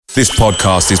This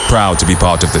podcast is proud to be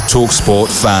part of the TalkSport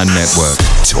Fan Network.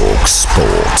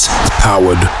 TalkSport.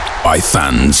 Powered by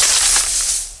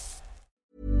fans.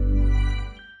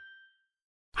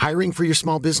 Hiring for your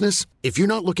small business? If you're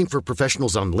not looking for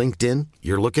professionals on LinkedIn,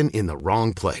 you're looking in the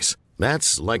wrong place.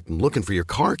 That's like looking for your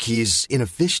car keys in a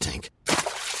fish tank.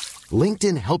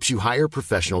 LinkedIn helps you hire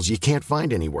professionals you can't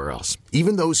find anywhere else,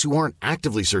 even those who aren't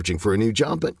actively searching for a new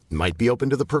job but might be open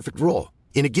to the perfect role.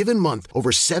 In a given month,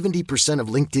 over 70% of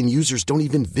LinkedIn users don't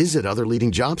even visit other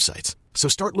leading job sites. So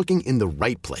start looking in the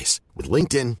right place. With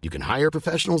LinkedIn, you can hire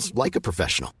professionals like a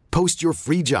professional. Post your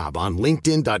free job on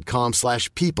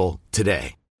linkedin.com/people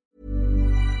today.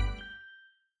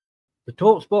 The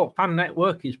TalkSport Fan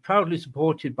Network is proudly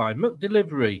supported by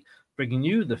McDelivery, bringing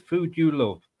you the food you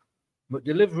love.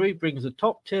 McDelivery brings a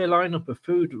top-tier lineup of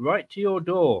food right to your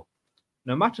door.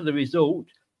 No matter the result,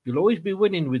 you'll always be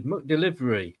winning with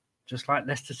McDelivery. Just like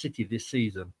Leicester City this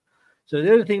season. So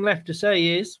the only thing left to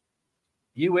say is,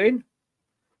 you win.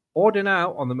 Order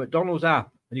now on the McDonald's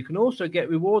app, and you can also get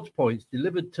rewards points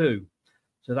delivered too.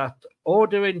 So that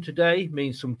ordering today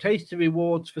means some tasty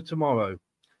rewards for tomorrow.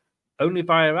 Only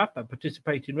via app at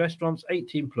participating restaurants,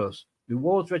 18+.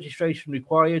 Rewards registration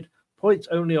required. Points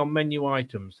only on menu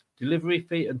items. Delivery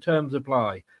fee and terms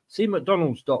apply. See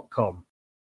mcdonalds.com.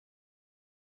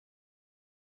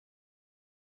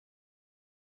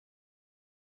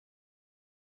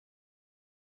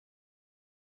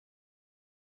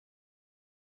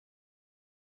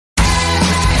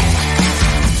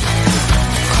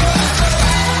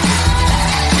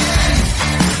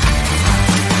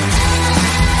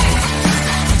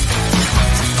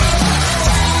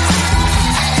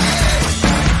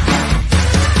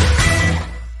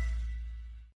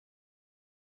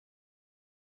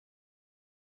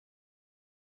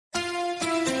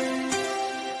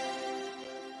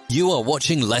 You are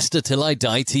watching Leicester Till I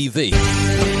Die TV.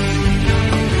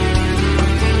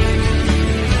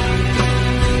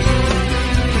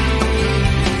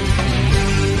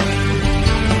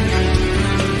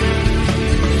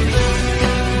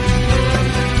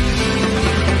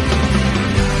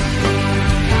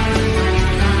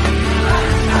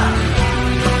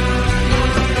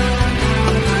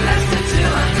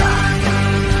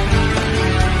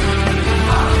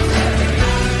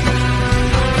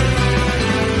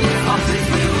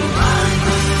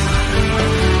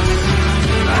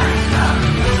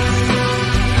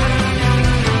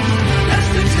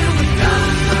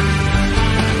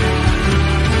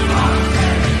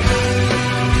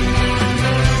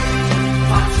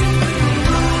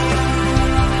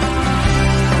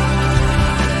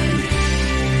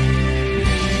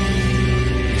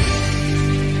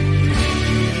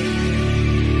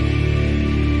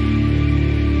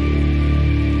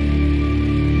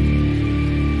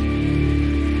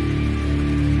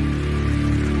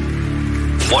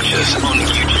 Watch us on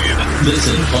YouTube.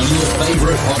 Listen on your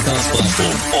favourite podcast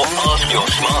platform. Or ask your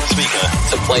smart speaker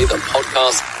to play the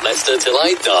podcast Leicester Till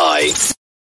I Die.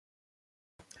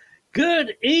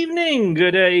 Good evening,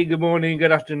 good day, good morning,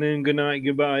 good afternoon, good night,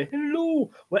 goodbye.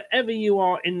 Hello, wherever you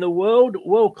are in the world,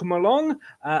 welcome along.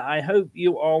 I hope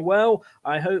you are well.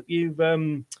 I hope you've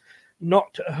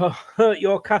not hurt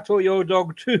your cat or your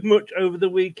dog too much over the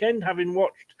weekend, having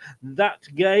watched that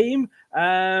game.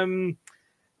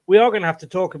 We are going to have to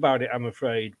talk about it, I'm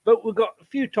afraid. But we've got a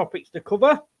few topics to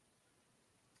cover.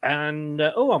 And,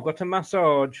 I've got a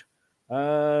massage.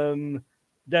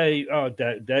 Dave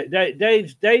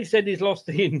said he's lost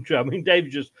the intro. I mean,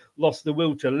 Dave's just lost the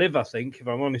will to live, I think, if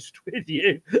I'm honest with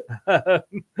you.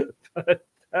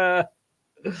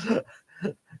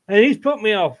 And he's put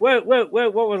me off. What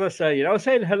was I saying? I was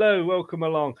saying hello, welcome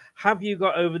along. Have you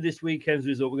got over this weekend's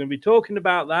result? We're going to be talking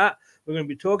about that. We're going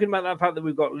to be talking about the fact that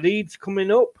we've got Leeds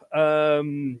coming up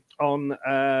on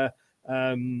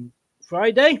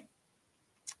Friday.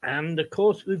 And, of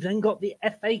course, we've then got the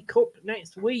FA Cup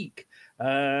next week.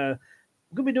 We're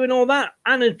going to be doing all that.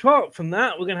 And apart from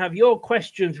that, we're going to have your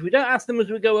questions. If we don't ask them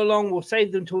as we go along, we'll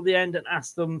save them till the end and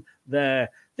ask them there.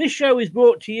 This show is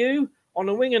brought to you on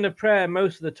a wing and a prayer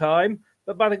most of the time,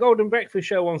 but by the Golden Breakfast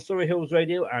Show on Surrey Hills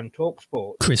Radio and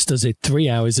TalkSport. Chris does it 3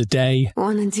 hours a day.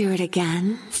 Want to do it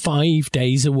again? 5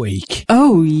 days a week.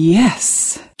 Oh,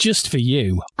 yes. Just for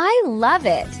you. I love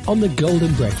it. On the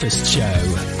Golden Breakfast Show.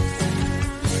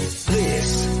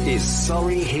 This is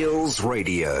Surrey Hills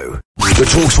Radio. The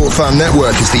TalkSport Fan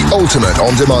Network is the ultimate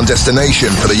on-demand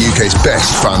destination for the UK's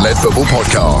best fan-led football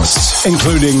podcasts,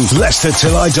 including Leicester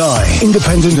Till I Die,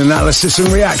 independent analysis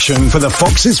and reaction for the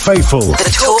Foxes faithful.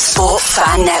 The TalkSport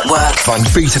Fan Network.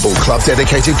 Unbeatable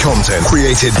club-dedicated content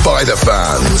created by the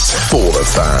fans, for the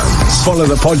fans. Follow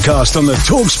the podcast on the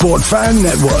TalkSport Fan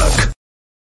Network.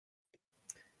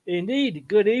 Indeed.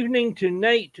 Good evening to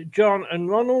Nate, John, and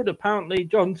Ronald. Apparently,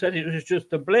 John said it was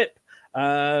just a blip.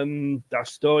 That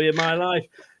story of my life.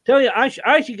 Tell you,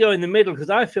 I should go in the middle because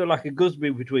I feel like a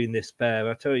Gusby between this pair.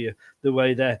 I tell you, the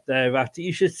way they're at it.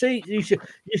 You should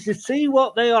see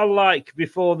what they are like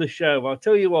before the show. I'll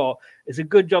tell you what, it's a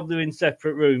good job they're in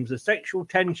separate rooms. The sexual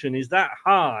tension is that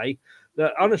high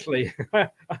that honestly, I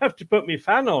have to put my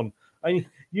fan on. And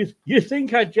you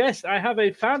think I jest? I have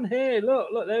a fan here. Look,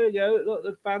 there we go. Look,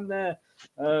 the fan there.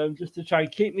 Just to try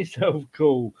and keep myself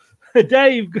cool.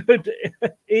 Dave, good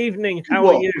evening. How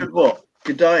are you? Good what?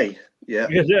 Good day. Yeah.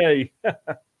 Good day. I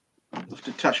have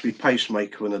to touch my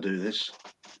pacemaker when I do this.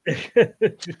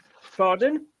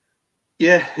 Pardon?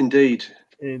 Yeah, indeed.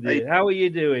 Indeed. How are you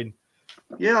doing?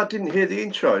 Yeah, I didn't hear the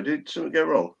intro. Did something go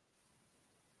wrong?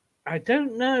 I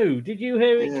don't know. Did you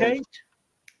hear it, Kate?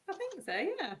 I think so,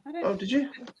 yeah. Oh, did you?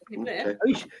 Okay.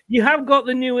 You have got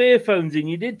the new earphones in.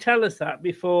 You did tell us that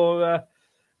before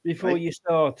you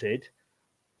started.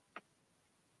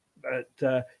 But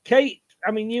Kate,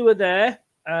 I mean, you were there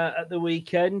at the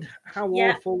weekend. How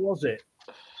awful was it?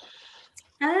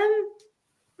 I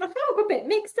felt a bit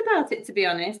mixed about it, to be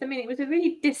honest. I mean, it was a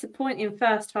really disappointing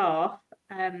first half.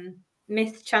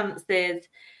 Missed chances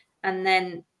and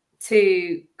then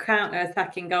 2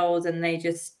 counter-attacking goals, and they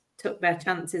just took their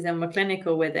chances and were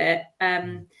clinical with it.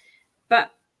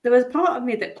 But there was part of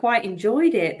me that quite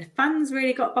enjoyed it. The fans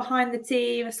really got behind the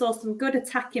team. I saw some good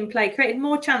attacking play, created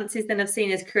more chances than I've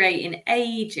seen us create in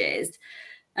ages.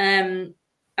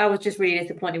 I was just really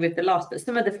disappointed with the loss. But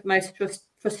some of the most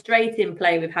frustrating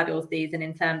play we've had all season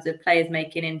in terms of players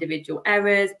making individual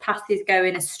errors, passes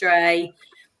going astray,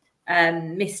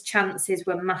 missed chances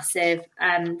were massive.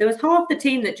 There was half the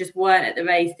team that just weren't at the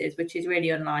races, which is really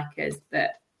unlike us,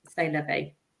 but c'est la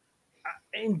vie.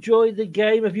 Enjoy the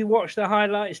game. Have you watched the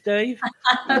highlights, Dave?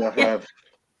 I have.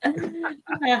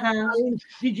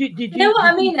 Did you know what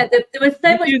I mean? There was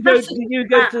so much passion. Did you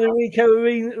go to the Rico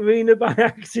Arena by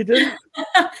accident?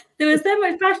 There was so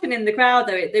much passion in the crowd,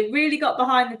 though. They really got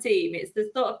behind the team. It's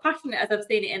the sort of passionate as I've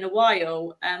seen it in a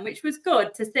while, which was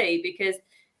good to see because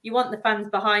you want the fans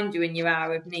behind you in your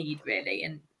hour of need, really.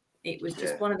 And it was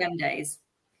just one of them days.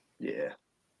 Yeah,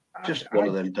 just one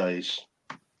of them days.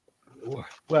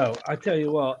 Well, I tell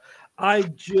you what, let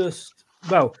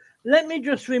me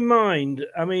just remind,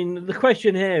 I mean, the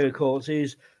question here, of course,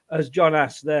 is, as John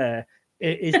asked there,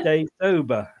 is Dave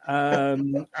sober? Give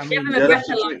him a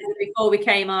breathalyzer before we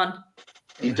came on.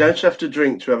 You don't have to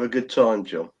drink to have a good time,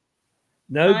 John.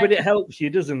 No, but it helps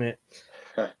you, doesn't it?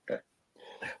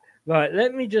 Right,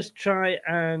 let me just try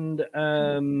and...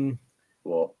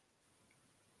 What?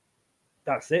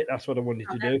 That's it. That's what I wanted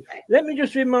to do. Let me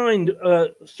just remind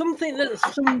something that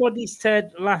somebody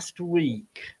said last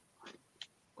week.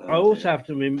 I also have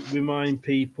to remind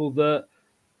people that,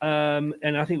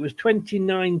 and I think it was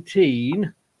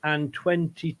 2019 and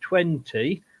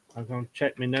 2020. I'm going to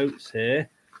check my notes here.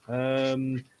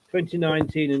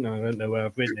 2019 and I don't know where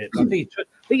I've written it. I think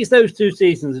it's those 2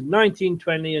 seasons,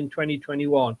 1920 and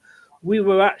 2021. We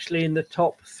were actually in the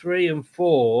top 3 and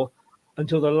 4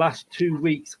 until the last 2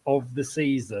 weeks of the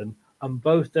season, and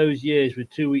both those years with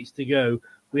 2 weeks to go,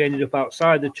 we ended up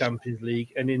outside the Champions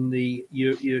League and in the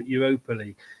Europa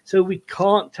League. So we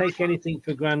can't take anything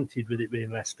for granted with it being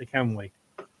Leicester, can we?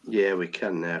 Yeah, we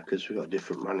can now because we've got a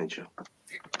different manager.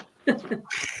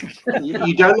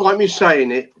 You don't like me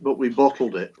saying it, but we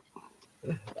bottled it.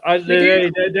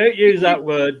 Don't use that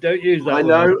word. Don't use that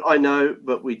word. I know,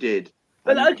 but we did.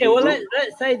 But okay, well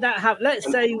let's say that happens.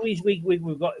 Let's say we're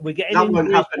getting. That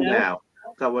won't happen now.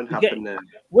 That won't happen now.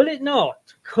 Will it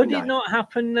not? Could it not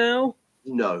happen now?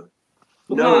 No.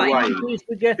 No way.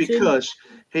 Because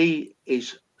he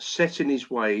is set in his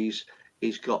ways.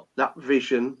 He's got that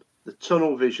vision, the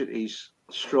tunnel vision. He's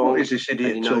strong. What is this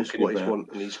idiot and he knows what he wants,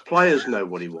 and his players know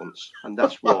what he wants, and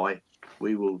that's why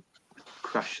we will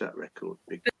crash that record.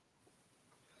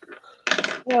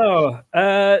 Oh,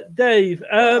 Dave.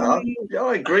 Yeah,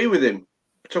 I agree with him.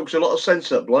 Talks a lot of sense,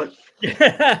 that bloke.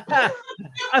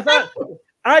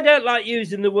 I don't like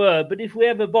using the word, but if we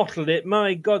ever bottled it,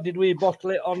 my God, did we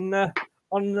bottle it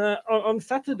on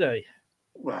Saturday?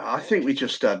 Well, I think we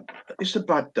just had. It's a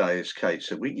bad day, as Kate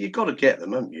said. You got to get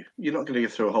them, haven't you? You're not going to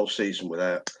get through a whole season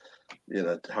without,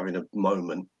 having a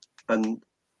moment. And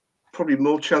probably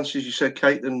more chances, you said,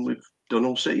 Kate, than we've done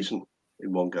all season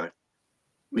in one go.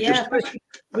 We had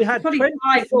 25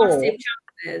 massive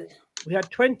chances. We had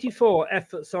 24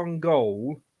 efforts on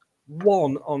goal,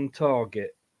 1 on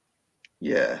target.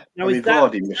 Yeah. Now,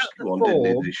 Vardy missed one,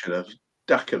 didn't he? He should have.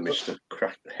 Daka missed a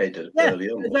crack header Yeah, early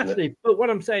on, wasn't exactly. it? But what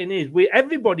I'm saying is,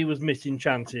 everybody was missing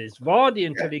chances. Vardy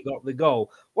until he got the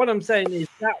goal. What I'm saying is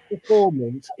that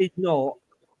performance is not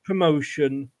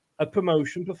a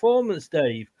promotion performance,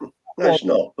 Dave. No, it's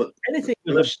not. But anything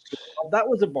the was rest, that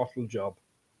was a bottle job.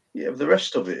 yeah, the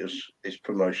rest of it is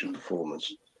promotion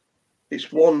performance.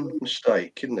 It's one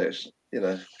mistake, isn't it?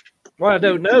 Well, I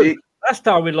don't know. Last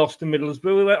time we lost to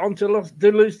Middlesbrough, we went on to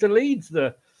lose to Leeds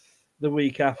the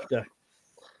week after.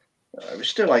 It was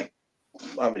still like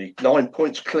 9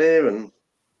 points clear and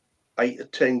 8 or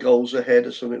 10 goals ahead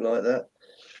or something like that.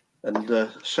 And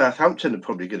Southampton are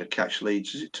probably going to catch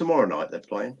Leeds. Is it tomorrow night they're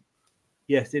playing?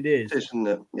 Yes, it is. Isn't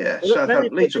it? Yeah, Well,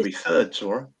 Southampton Leeds will be third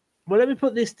tomorrow. Well, let me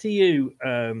put this to you,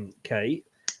 Kate,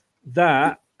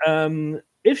 that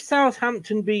if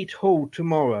Southampton beat Hull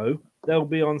tomorrow, they'll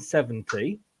be on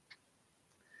 70.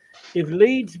 If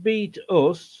Leeds beat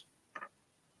us,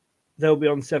 they'll be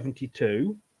on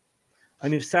 72.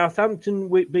 And if Southampton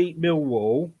beat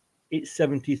Millwall, it's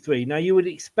 73. Now, you would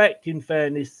expect, in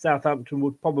fairness, Southampton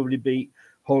would probably beat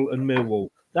Hull and Millwall.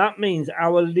 That means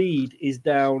our lead is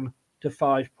down to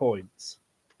 5 points.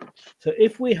 So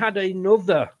if we had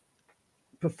another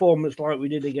performance like we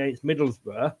did against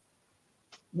Middlesbrough,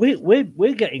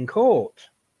 we're getting caught.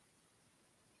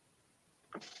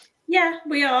 Yeah,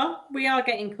 we are. We are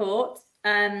getting caught.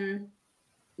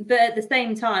 But at the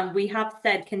same time, we have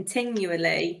said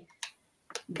continually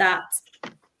that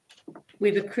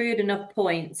we've accrued enough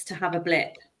points to have a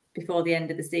blip before the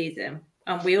end of the season.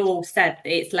 And we all said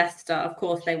that it's Leicester. Of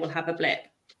course, they will have a blip.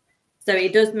 So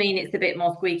it does mean it's a bit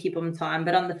more squeaky bum time.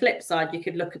 But on the flip side, you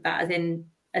could look at that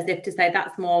as if to say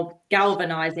that's more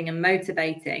galvanizing and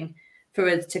motivating for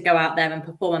us to go out there and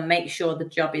perform and make sure the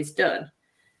job is done.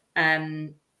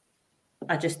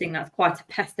 I just think that's quite a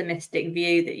pessimistic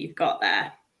view that you've got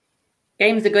there.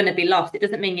 Games are going to be lost. It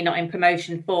doesn't mean you're not in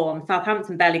promotion form.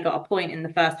 Southampton barely got a point in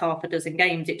the first half a dozen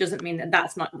games. It doesn't mean that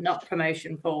that's not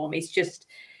promotion form. It's just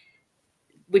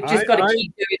we've just got to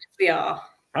keep doing as we are.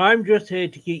 I'm just here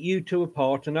to keep you two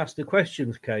apart and ask the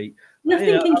questions, Kate.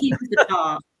 Nothing can keep us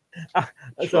apart.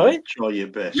 Sorry? Try your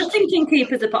best. Nothing can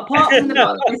keep us apart, apart from the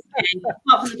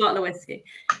bottle of whiskey.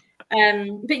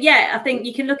 But yeah, I think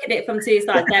you can look at it from two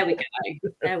sides. There we go.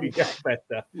 There we go.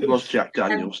 Better. It was Jack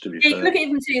Daniels, to be fair. fair. You look at it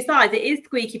from two sides. It is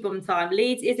squeaky bum time.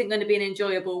 Leeds isn't going to be an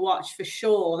enjoyable watch for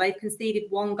sure. They've conceded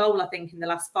 1 goal, I think, in the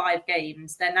last 5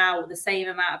 games. They're now the same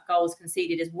amount of goals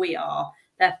conceded as we are.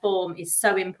 Their form is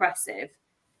so impressive.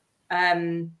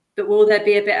 But will they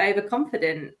be a bit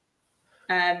overconfident?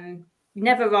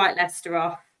 Never write Leicester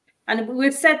off. And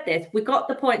we've said this. We got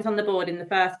the points on the board in the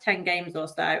first 10 games or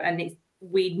so, and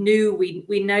we know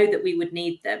that we would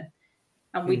need them,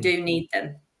 and we do need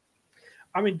them.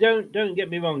 I mean, don't get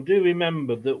me wrong. Do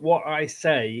remember that what I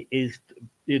say is,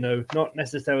 not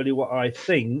necessarily what I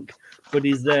think, but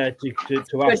is there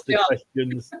to ask the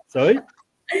questions. Sorry.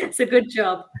 It's a good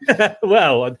job.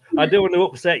 Well, I don't want to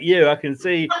upset you. I can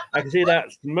see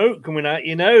that smoke coming out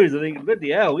your nose. I think,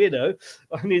 bloody hell, I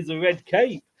need a red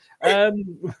cape.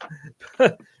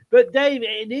 But Dave,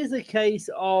 it is a case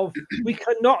of we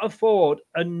cannot afford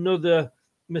another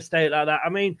mistake like that. I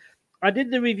mean, I did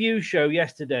the review show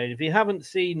yesterday, and if you haven't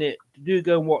seen it, do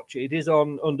go and watch it. It is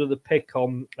on under the pick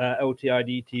on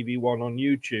LTID TV1 on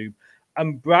YouTube.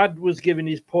 And Brad was giving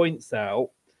his points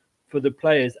out for the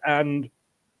players, and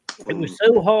it was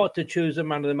so hard to choose a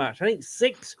man of the match. I think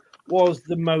 6 was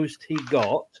the most he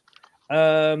got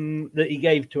that he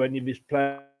gave to any of his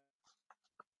players.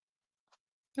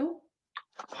 Oh.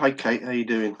 Hi, Kate. How you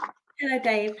doing? Hello,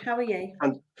 Dave. How are you?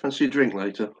 Fancy a drink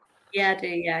later? Yeah, I do.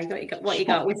 Yeah, you got what you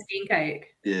got? Whiskey and Coke.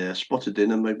 Yeah, spotted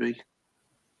dinner maybe.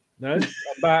 No, I'm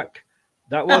back.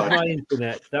 That was my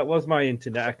internet. That was my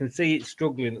internet. I can see it's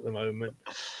struggling at the moment.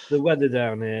 The weather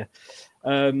down here.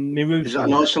 Is that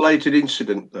an isolated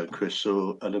incident though, Chris,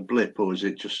 or a blip, or is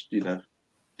it just the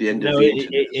end of the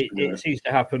internet? It seems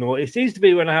to happen, or it seems to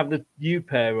be when I have the U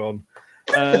pair on.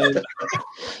 I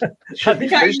think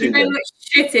so much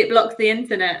shit it blocks the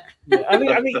internet. I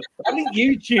think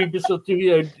YouTube is sort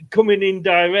of coming in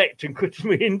direct and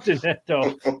cutting my internet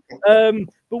off.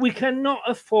 But we cannot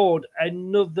afford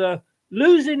another.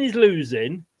 Losing is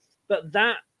losing, but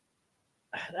that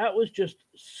was just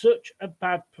such a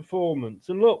bad performance.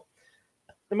 And look,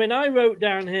 I mean, I wrote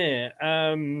down here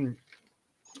when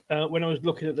I was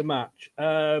looking at the match.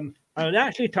 I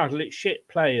actually titled it Shit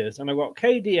Players, and I got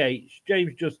KDH,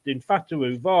 James Justin,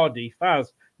 Fatawu, Vardy,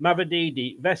 Faz,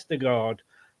 Mavadidi, Vestergaard.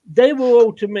 They were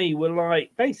all, to me, were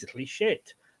like basically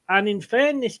shit. And in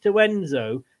fairness to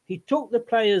Enzo, he took the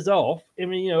players off. I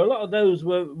mean, a lot of those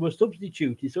were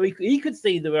substituted, so he could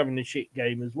see they were having a shit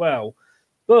game as well.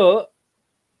 But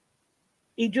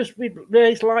he just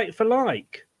replaced like for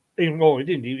like. Well, he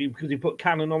didn't because he put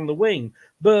Cannon on the wing.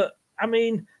 But I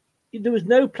mean, there was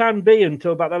no plan B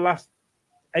until about the last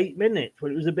 8 minutes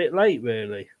when it was a bit late,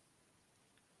 really.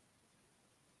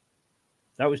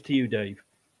 That was to you, Dave.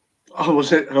 Oh,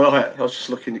 was it? Right. I was just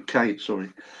looking at Kate.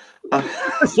 Sorry.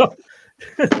 So,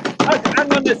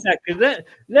 hang on a second.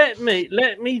 Let me.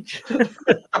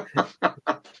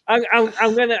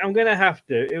 I'm gonna have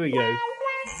to. Here we go.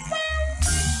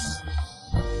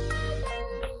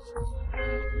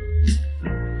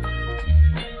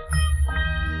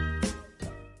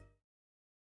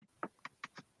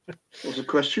 What's the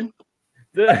question?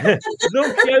 Look,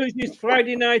 shows is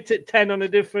Friday night at 10 on a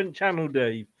different channel,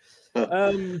 Dave.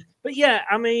 But yeah,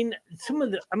 I mean,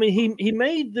 he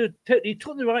made he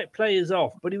took the right players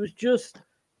off, but it was just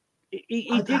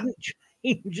he didn't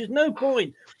change. There's no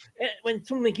point when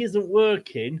something isn't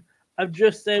working. I've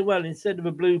just said, well, instead of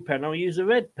a blue pen, I'll use a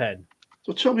red pen.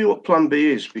 So tell me what plan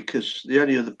B is, because the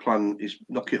only other plan is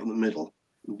knock it on the middle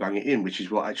and bang it in, which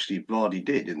is what actually Vardy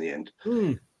did in the end.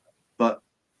 But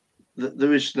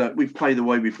there is no. We play the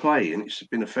way we play, and it's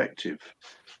been effective.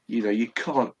 You know, you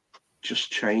can't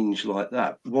just change like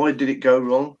that. Why did it go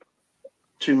wrong?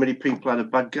 Too many people had a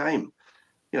bad game.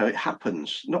 You know, it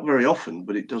happens. Not very often,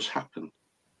 but it does happen.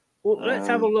 Well, let's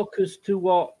have a look as to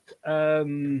what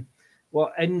Enzo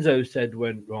said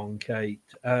went wrong, Kate.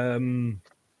 And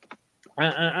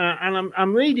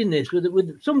I'm reading this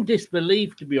with some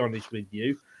disbelief, to be honest with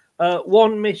you.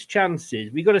 One missed chances.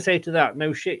 We got to say to that,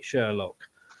 no shit, Sherlock.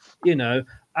 You know,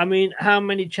 I mean, how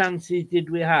many chances did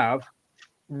we have?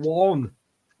 One,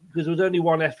 because there was only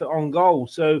one effort on goal.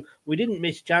 So we didn't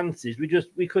miss chances. We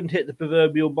couldn't hit the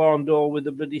proverbial barn door with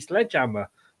a bloody sledgehammer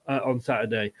on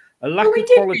Saturday. We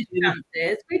did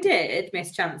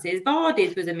miss chances.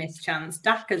 Vardy's was a missed chance.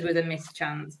 Daka's was a missed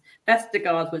chance.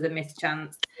 Vestergaard's was a missed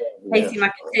chance. Casey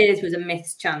McAteer's was a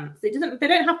missed chance. They don't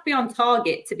have to be on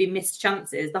target to be missed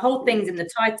chances. The whole thing's in the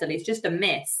title. It's just a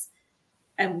miss.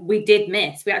 And we did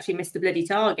miss. We actually missed the bloody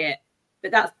target.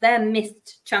 But they're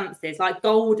missed chances, like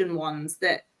golden ones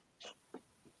that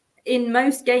in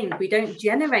most games we don't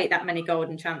generate that many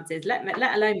golden chances, let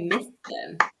alone miss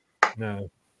them. No.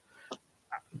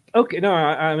 Okay, no,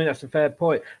 I mean, that's a fair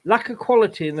point. Lack of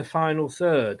quality in the final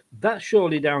third, that's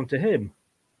surely down to him.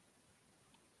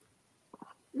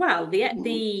 Well, the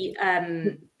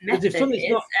method is,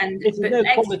 and if there's no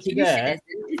quality there,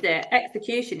 is it?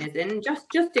 Execution isn't.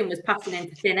 Justin was passing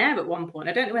into thin air at one point.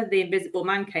 I don't know whether the invisible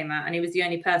man came out and he was the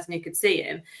only person who could see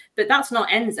him, but that's not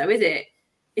Enzo, is it?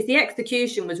 It's the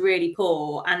execution was really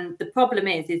poor, and the problem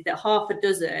is that half a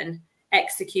dozen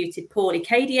executed poorly.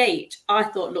 KDH, I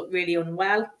thought, looked really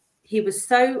unwell. He was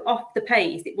so off the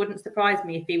pace, it wouldn't surprise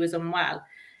me if he was unwell.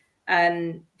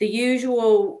 The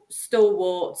usual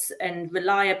stalwarts and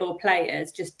reliable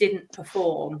players just didn't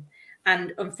perform.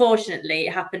 And unfortunately,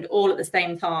 it happened all at the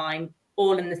same time,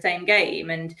 all in the same game.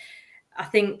 And I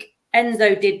think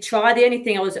Enzo did try. The only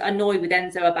thing I was annoyed with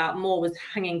Enzo about more was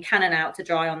hanging Cannon out to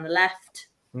dry on the left.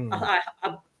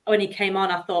 When he came on,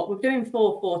 I thought, we're doing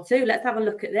 4-4-2. Let's have a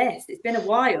look at this. It's been a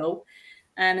while.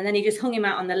 And then he just hung him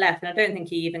out on the left. And I don't think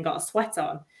he even got a sweat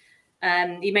on.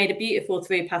 He made a beautiful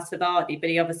through pass for Vardy,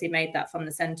 but he obviously made that from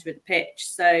the centre of the pitch.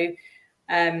 So,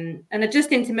 and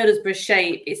adjusting to Middlesbrough's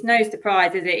shape, it's no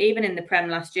surprise, is it? Even in the Prem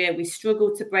last year, we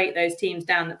struggled to break those teams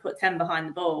down that put 10 behind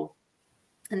the ball.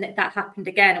 And that happened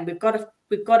again. And we've got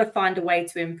to find a way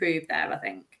to improve there, I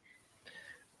think.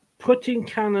 Putting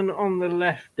Cannon on the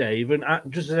left, Dave, and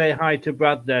just to say hi to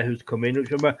Brad there, who's come in,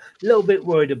 which I'm a little bit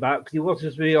worried about because he wants to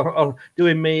be on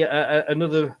doing me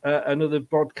another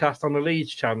broadcast on the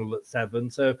Leeds channel at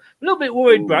 7. So a little bit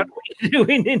worried, Brad, what are you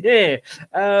doing in here?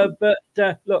 But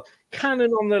look, Cannon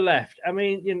on the left. I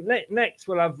mean, next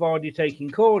we'll have Vardy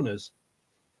taking corners.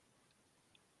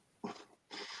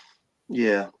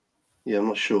 Yeah, I'm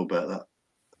not sure about that.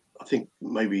 I think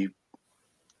maybe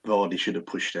Vardy should have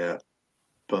pushed out.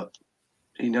 But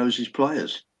he knows his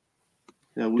players.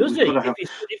 You know, does he?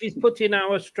 If he's putting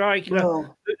our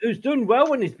striker, who's done well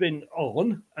when he's been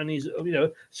on, and he's, as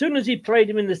soon as he played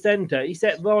him in the centre, he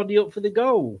set Vardy up for the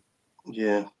goal.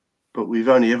 Yeah, but we've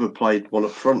only ever played one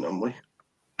up front, haven't we?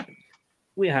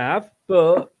 We have,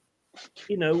 but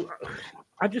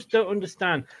I just don't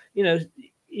understand.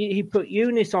 He put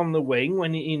Eunice on the wing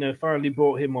when he finally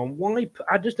brought him on. Why?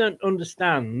 I just don't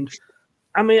understand.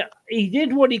 I mean, he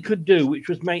did what he could do, which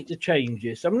was make the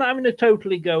changes. I'm not having to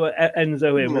totally go at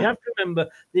Enzo in. We have to remember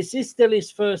this is still his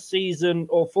first season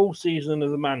or full season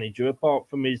as a manager, apart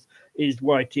from his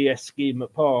YTS scheme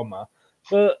at Parma.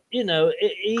 But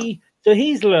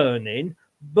he's learning.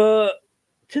 But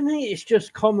to me, it's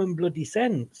just common bloody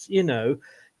sense.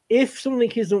 if something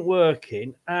isn't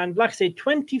working, and like I say,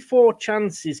 24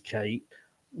 chances, Kate,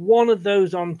 one of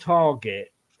those on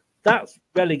target, that's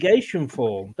relegation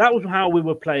form. That was how we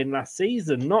were playing last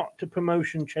season, not a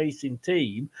promotion chasing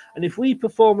team. And if we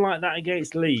perform like that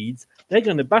against Leeds, they're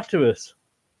going to batter us.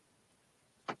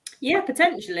 Yeah,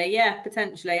 potentially.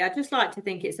 I just like to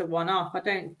think it's a one-off. I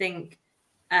don't think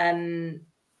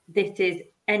this is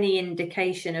any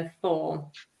indication of form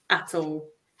at all.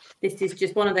 This is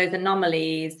just one of those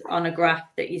anomalies on a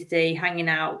graph that you see hanging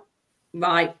out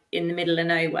right in the middle of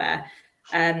nowhere.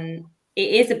 It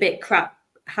is a bit crap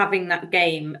having that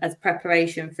game as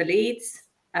preparation for Leeds,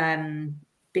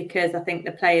 because I think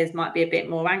the players might be a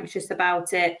bit more anxious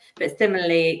about it. But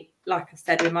similarly, like I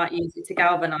said, we might use it to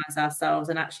galvanise ourselves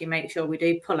and actually make sure we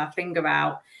do pull our finger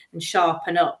out and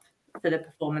sharpen up for the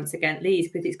performance against Leeds,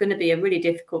 because it's going to be a really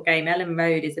difficult game. Ellen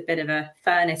Road is a bit of a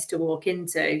furnace to walk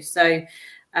into, so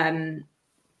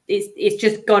it's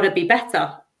just got to be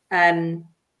better.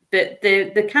 But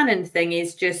the Cannon thing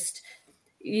is just,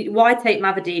 why take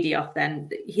Mavadidi off then?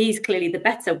 He's clearly the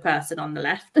better person on the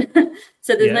left.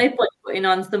 So there's no point putting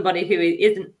on somebody who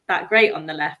isn't that great on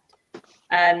the left.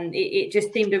 It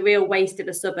just seemed a real waste of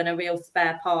a sub and a real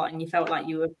spare part, and you felt like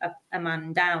you were a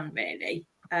man down, really.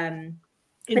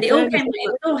 But it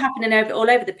was all happening all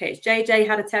over the pitch. JJ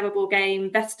had a terrible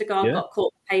game. Vestergaard got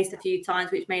caught in pace a few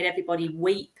times, which made everybody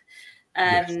weep.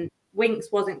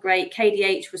 Winks wasn't great.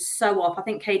 KDH was so off. I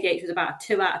think KDH was about a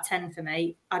 2 out of 10 for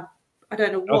me. I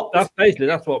don't know what.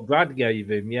 That's what Brad gave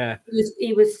him. Yeah,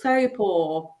 he was so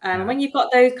poor. When you've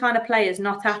got those kind of players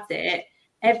not at it,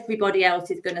 everybody else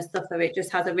is going to suffer. It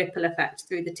just has a ripple effect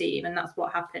through the team, and that's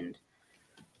what happened.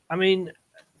 I mean,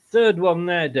 third one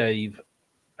there, Dave.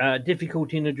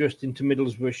 Difficulty in adjusting to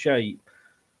Middlesbrough shape.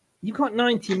 You've got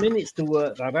 90 minutes to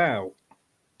work that out.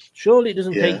 Surely it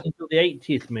doesn't take until the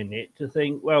 80th minute to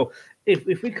think, well,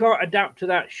 if we can't adapt to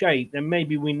that shape, then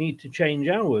maybe we need to change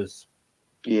ours.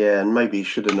 Yeah, and maybe he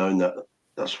should have known that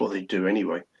that's what they do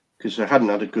anyway, because they hadn't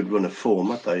had a good run of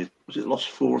form, had they? Was it lost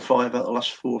 4 or 5 out of the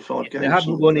last 4 or 5 games? They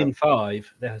hadn't won in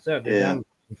 5. They certainly hadn't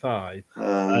won in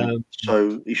 5.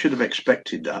 So he should have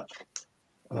expected that.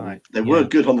 Right. They were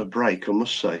good on the break, I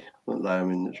must say. I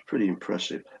mean, it's pretty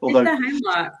impressive. Although did their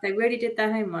homework. They really did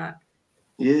their homework.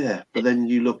 Yeah, but then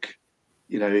you look,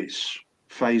 it's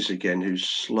Faze again who's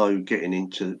slow getting in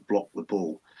to block the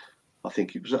ball. I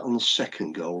think it was on the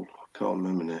second goal. I can't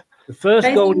remember now. The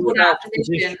first goal was out of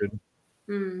position.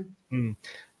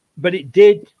 But it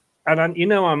did, and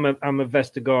I'm a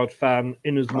Vestergaard fan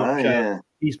in as much as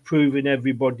he's proving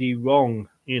everybody wrong.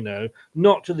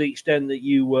 Not to the extent that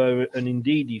you were an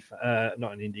Indeedy,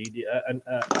 not an Indeedy. I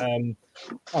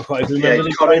can't even remember.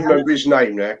 You can't remember his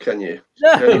name now, can you?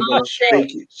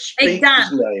 Speak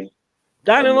his name.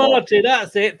 Dan Amarty,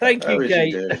 that's it. Thank you,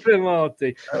 Kate. Dan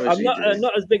Amarty. I'm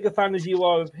not as big a fan as you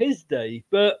are of his day,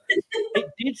 but it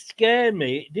did scare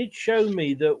me. It did show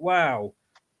me that, wow,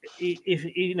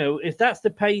 if that's the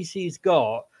pace he's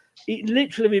got, it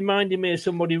literally reminded me of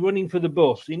somebody running for the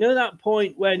bus. That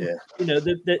point when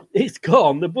it's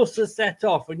gone, the bus has set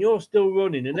off, and you're still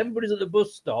running, and everybody's at the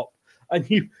bus stop, and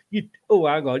you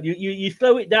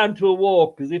slow it down to a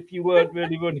walk as if you weren't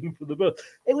really running for the bus.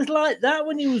 It was like that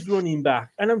when he was running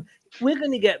back, and we're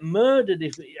going to get murdered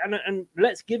and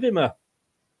let's give him an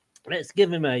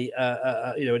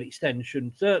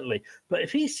extension certainly. But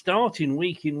if he's starting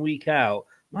week in, week out,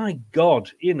 my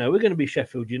God, we're going to be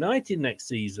Sheffield United next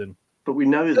season. But we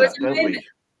know that, don't we?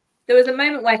 There was a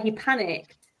moment where he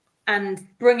panicked and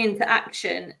sprung into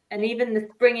action, and even the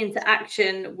spring into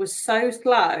action was so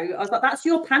slow. I was like, "That's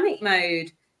your panic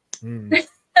mode." That's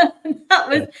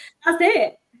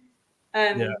it.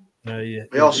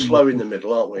 We are slow in the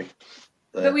middle, aren't we?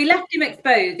 But we left him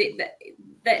exposed.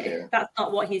 That's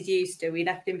not what he's used to. We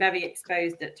left him very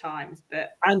exposed at times.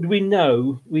 And we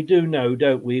do know,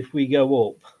 don't we, if we go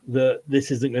up, that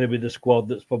this isn't going to be the squad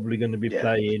that's probably going to be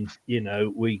playing,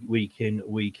 week in,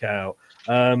 week out.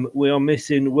 We are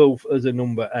missing Wolf as a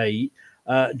number 8.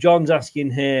 John's asking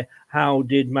here, how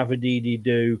did Mavadidi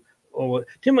do?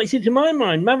 To my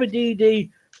mind,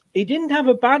 Mavadidi, he didn't have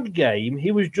a bad game.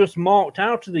 He was just marked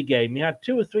out of the game. He had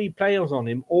 2 or 3 players on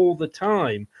him all the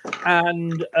time.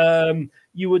 And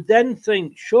you would then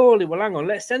think, surely, well, hang on,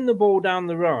 let's send the ball down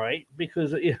the right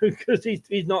because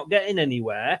he's not getting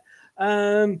anywhere.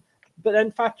 But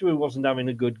then Fatawu wasn't having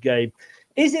a good game.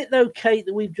 Is it, though, Kate,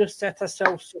 that we've just set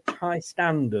ourselves such high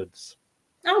standards?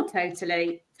 Oh,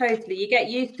 totally. You get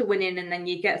used to winning, and then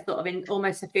you get sort of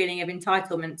almost a feeling of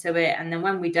entitlement to it. And then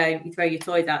when we don't, you throw your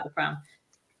toys out the pram.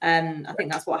 I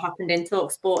think that's what happened in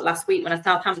TalkSport last week when a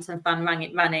Southampton fan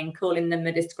ran in, calling them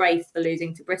a disgrace for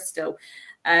losing to Bristol.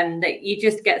 That you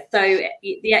just get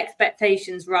the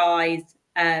expectations rise,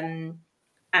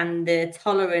 and the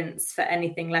tolerance for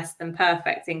anything less than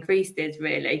perfect increases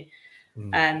really.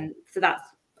 So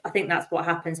I think that's what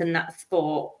happens in that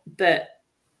sport. But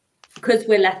because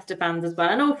we're Leicester fans as well,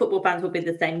 and all football fans will be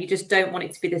the same, you just don't want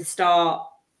it to be the start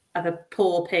of a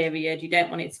poor period. You don't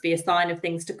want it to be a sign of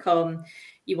things to come.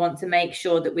 You want to make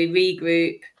sure that we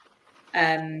regroup.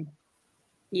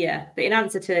 But in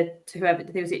answer to whoever,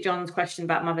 was it John's question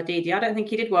about Mavididi, I don't think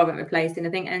he did well at replacing. I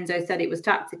think Enzo said it was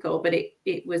tactical, but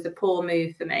it was a poor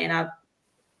move for me. And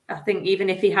I think even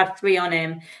if he had 3 on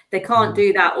him, they can't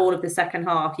do that all of the second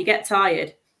half. You get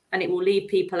tired and it will leave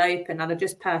people open. And I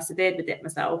just persevered with it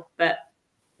myself. But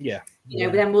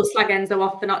then we'll slag Enzo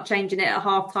off for not changing it at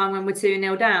half time when we're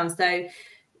 2-0 down. So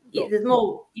there's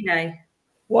more,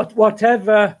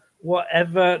 Whatever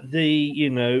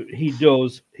he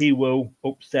does, he will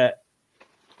upset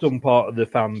some part of the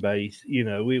fan base.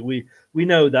 We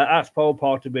know that. That's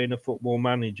part of being a football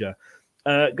manager.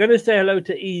 Going to say hello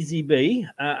to Easy B.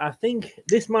 I think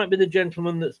this might be the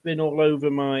gentleman that's been all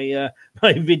over my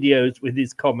my videos with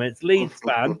his comments. Leeds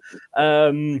fan,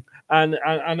 and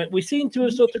we seem to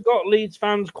have sort of got Leeds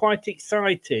fans quite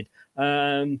excited.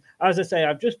 As I say,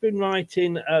 I've just been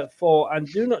writing and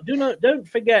don't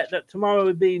forget that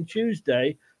tomorrow being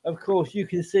Tuesday, of course, you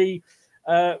can see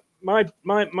my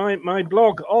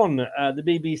blog on the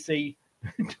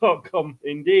BBC.com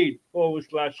indeed /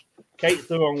 Kate's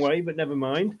the wrong way, but never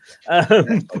mind. That's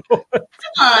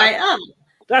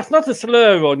not a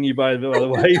slur on you, by the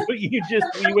way, but you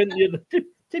went the other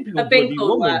typical bloody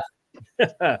woman.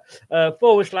 /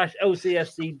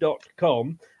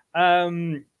 OCFC.com.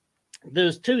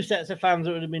 There's 2 sets of fans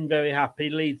that would have been very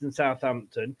happy, Leeds and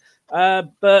Southampton.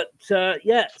 But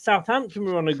Southampton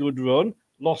were on a good run,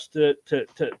 lost to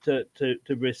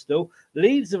Bristol.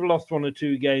 Leeds have lost 1 or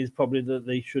 2 games probably that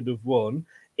they should have won.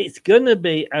 It's going to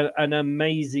be an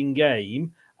amazing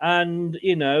game. And,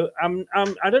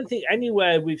 I don't think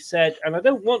anywhere we've said, and I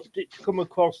don't want it to come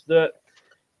across that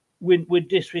we're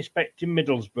disrespecting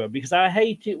Middlesbrough, because I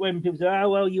hate it when people say, oh,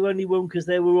 well, you only won because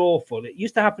they were awful. It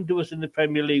used to happen to us in the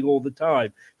Premier League all the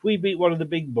time. If we beat one of the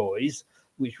big boys,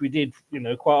 which we did,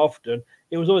 quite often,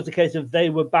 it was always the case of they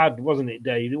were bad, wasn't it,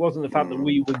 Dave? It wasn't the fact that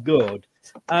we were good.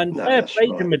 And fair play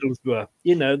to Middlesbrough.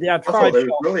 They had 5 shots,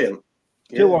 brilliant.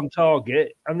 2 on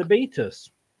target, and they beat us.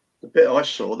 The bit I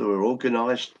saw, they were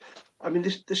organised. I mean,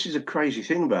 this is a crazy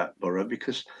thing about Borough,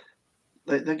 because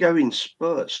they go in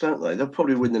spurts, don't they? They'll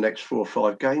probably win the next 4 or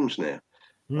 5 games now.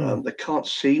 They can't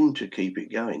seem to keep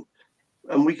it going.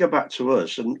 And we go back to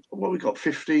us, and we got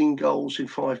 15 goals in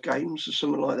 5 games or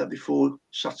something like that before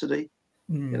Saturday.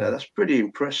 That's pretty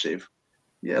impressive.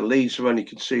 Yeah, Leeds have only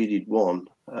conceded 1.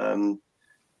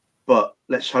 But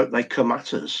let's hope they come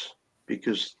at us,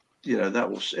 because, that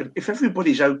will, if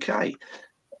everybody's okay,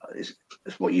 it's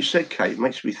what you said, Kate,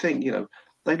 makes me think,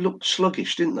 they looked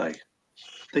sluggish, didn't they?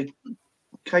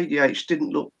 KDH didn't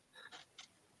look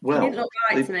well. He didn't look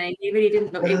right to me. He really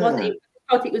didn't look. It wasn't.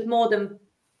 I thought it was more than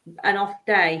an off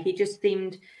day. He just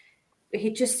seemed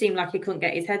like he couldn't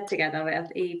get his head together.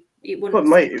 It wouldn't. But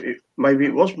maybe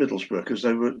it was Middlesbrough, because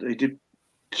they did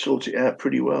sort it out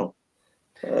pretty well.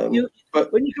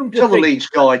 But when you come to tell the Leeds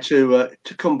guy to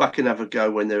come back and have a go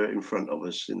when they're in front of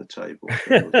us in the table.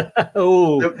 Then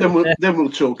we'll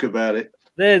talk about it.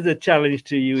 There's a challenge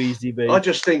to you, Easy B. I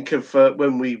just think of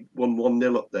when we won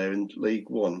 1-0 up there in League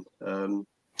One.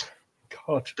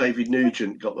 David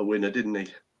Nugent got the winner, didn't he?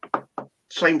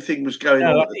 Same thing was going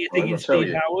on. You think it's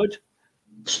Steve Howard?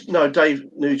 No, Dave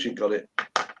Nugent got it.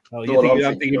 Oh,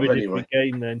 I'm thinking of a different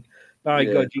game then. My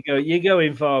God, you're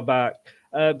going far back.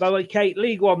 By the way, Kate,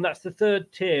 League One, that's the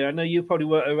 3rd tier. I know you probably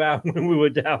weren't around when we were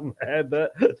down there,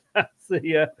 but that's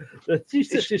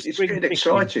it's getting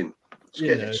exciting. It's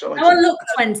getting exciting. I look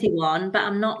 21, but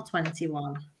I'm not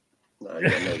 21. No,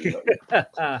 you're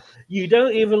not. You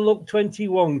don't even look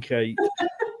 21, Kate.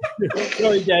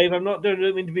 Sorry, Dave, I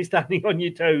don't mean to be standing on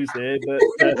your toes here, but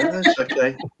that's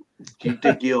okay. You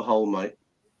dig your hole, mate.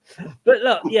 But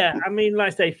look, I mean,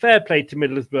 like I say, fair play to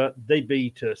Middlesbrough. They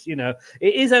beat us. It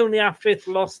is only our 5th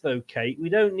loss, though, Kate. We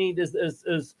don't need,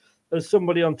 as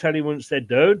somebody on telly once said,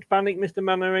 don't panic, Mr.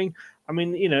 Mannering. I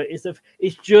mean,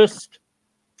 it's just,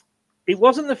 it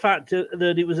wasn't the fact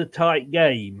that it was a tight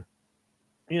game.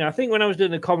 I think when I was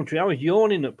doing the commentary, I was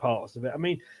yawning at parts of it. I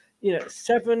mean,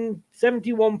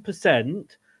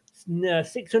 71%,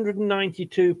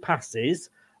 692 passes.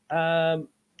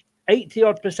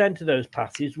 80-odd% of those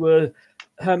passes were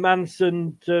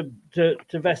Hermansen to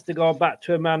Vestergaard, back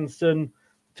to Hermansen,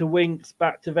 to Winks,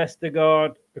 back to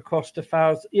Vestergaard, across to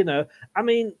Fowles. I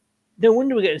mean, no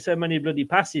wonder we're getting so many bloody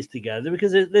passes together,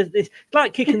 because it's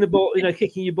like kicking the ball,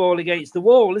 kicking your ball against the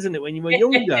wall, isn't it? When you were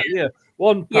younger,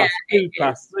 one pass, two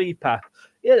pass, three pass.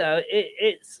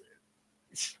 It's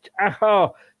I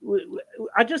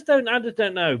just don't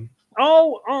know.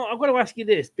 I've got to ask you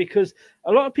this, because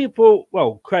a lot of people,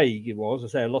 well, Craig, a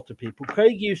lot of people.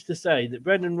 Craig used to say that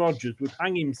Brendan Rodgers would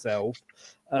hang himself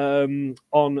on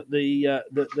the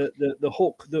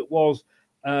hook that was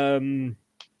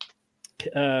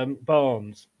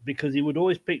Barnes, because he would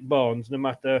always pick Barnes no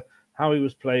matter how he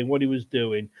was playing, what he was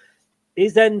doing.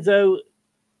 Is Enzo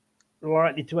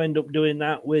likely to end up doing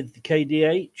that with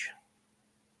KDH?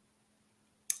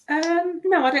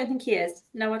 No, I don't think he is.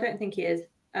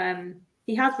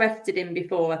 He has rested him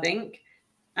before, I think.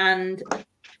 And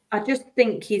I just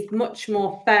think he's much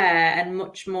more fair and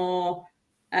much more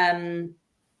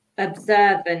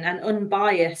observant and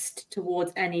unbiased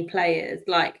towards any players.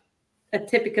 Like, a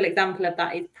typical example of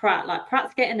that is Pratt. Like,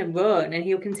 Pratt's getting a run, and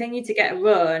he'll continue to get a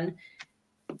run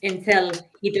until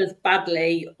he does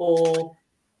badly or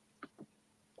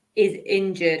is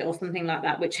injured or something like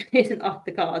that, which isn't off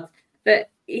the cards. But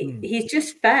he's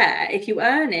just fair. If you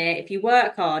earn it, if you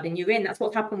work hard and you're in, that's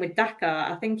what's happened with Daka.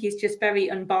 I think he's just very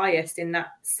unbiased in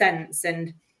that sense.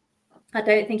 And I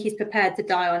don't think he's prepared to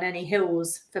die on any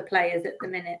hills for players at the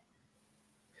minute.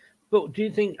 But do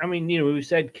you think, we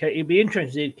said it'd be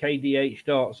interesting if KDH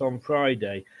starts on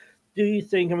Friday. Do you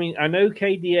think, I know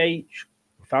KDH,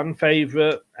 fan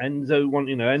favourite,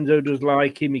 Enzo does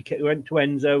like him. He went to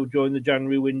Enzo during the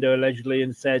January window allegedly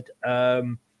and said, I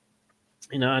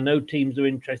know teams are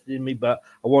interested in me, but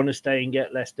I want to stay and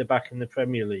get Leicester back in the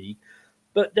Premier League.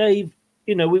 But Dave,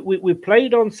 we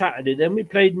played on Saturday, then we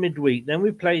played midweek, then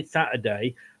we played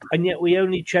Saturday, and yet we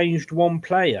only changed one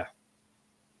player.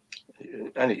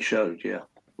 And it showed, yeah.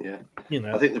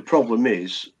 I think the problem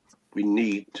is we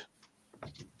need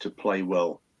to play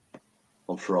well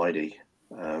on Friday,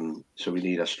 so we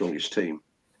need our strongest team.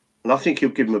 And I think he'll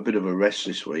give them a bit of a rest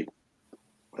this week,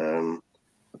 and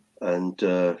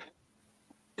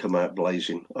come out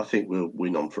blazing. I think we'll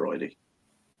win on Friday.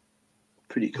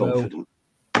 Pretty confident.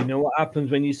 Well, you know what happens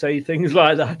when you say things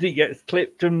like that? It gets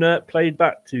clipped and played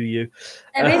back to you.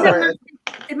 There is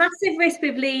a massive risk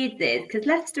with Leeds is because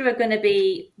Leicester are they're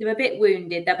a bit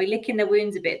wounded. They'll be licking their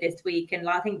wounds a bit this week. And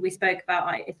I think we spoke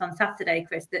about it on Saturday,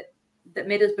 Chris, that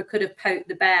Middlesbrough could have poked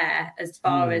the bear as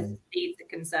far as Leeds are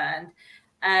concerned.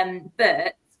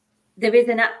 But there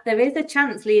is a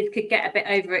chance Leeds could get a bit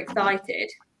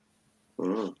overexcited,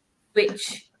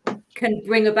 which can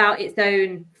bring about its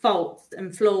own faults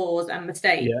and flaws and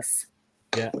mistakes.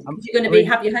 Yeah. You're going to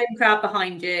have your home crowd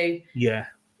behind you. Yeah.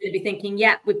 You're going to be thinking,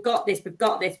 yeah, we've got this,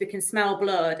 we can smell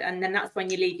blood. And then that's when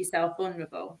you leave yourself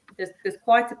vulnerable. There's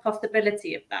quite a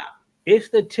possibility of that.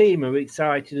 If the team are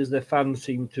excited as their fans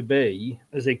seem to be,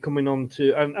 as they're coming on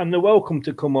to, and they're welcome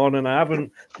to come on, and I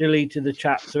haven't deleted the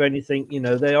chats or anything,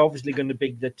 they're obviously going to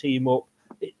big the team up.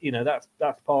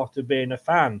 That's part of being a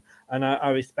fan, and I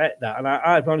respect that. And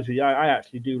I'll be honest with you, I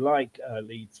actually do like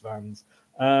Leeds fans.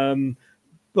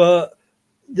 But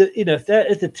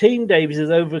if the team, Dave, is as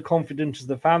overconfident as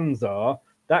the fans are,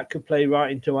 that could play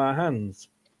right into our hands.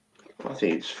 I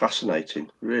think it's fascinating,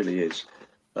 really is.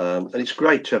 And it's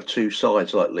great to have two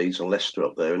sides like Leeds and Leicester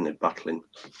up there, and they're battling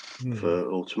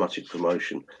for automatic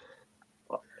promotion.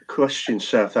 Question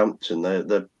Southampton,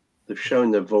 they've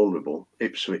shown they're vulnerable.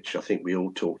 Ipswich, I think we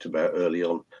all talked about early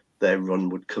on, their run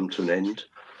would come to an end.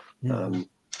 Now,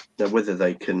 whether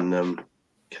they can,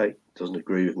 Kate doesn't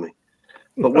agree with me,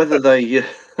 but whether they...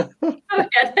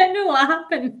 I don't know what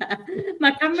happened there.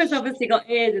 My camera's obviously got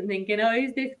ears and thinking,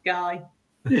 who's this guy?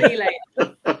 See you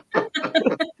later.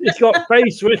 It's got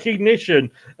face recognition.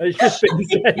 It's just been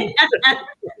said.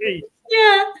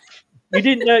 Yeah. You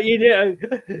didn't know. It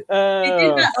did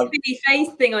that spinny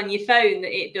face thing on your phone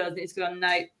that it does. It's gone,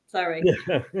 no, sorry.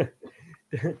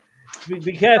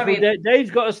 Be careful.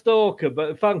 Dave's got a stalker,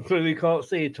 but thankfully we can't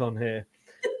see it on here.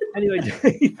 Anyway,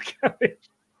 Dave, carry.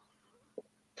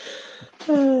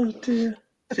 Oh dear.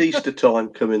 It's Easter time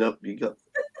coming up. You got.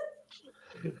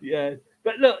 Yeah.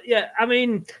 But look,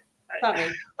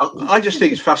 I just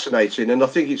think it's fascinating, and I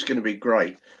think it's going to be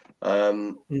great.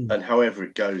 And however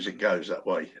it goes that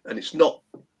way. And it's not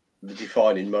the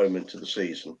defining moment of the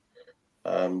season,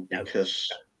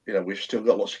 because we've still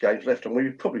got lots of games left, and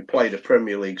we've probably played a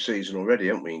Premier League season already,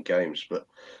 haven't we, in games? But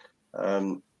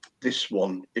this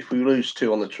one, if we lose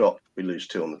 2 on the trot, we lose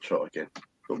 2 on the trot again.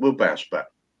 But we'll bounce back.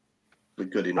 We're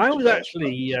good enough. I was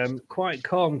actually quite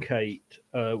calm, Kate,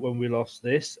 when we lost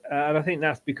this, and I think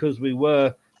that's because we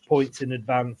were points in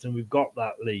advance and we've got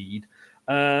that lead.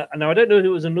 And now I don't know if it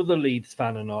was another Leeds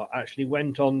fan or not, actually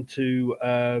went on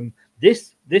to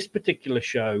this particular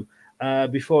show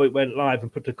before it went live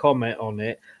and put a comment on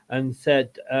it and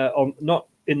said, on not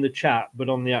in the chat, but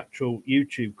on the actual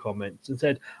YouTube comments, and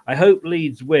said, I hope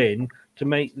Leeds win to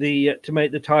make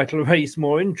the title race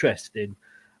more interesting.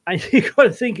 And you got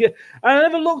to think, I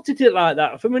never looked at it like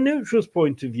that. From a neutral's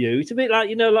point of view, it's a bit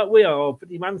like, like we are, but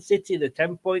Man City, they're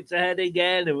 10 points ahead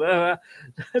again.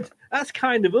 That's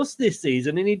kind of us this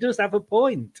season, and he does have a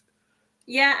point.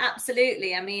 Yeah,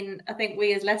 absolutely. I mean, I think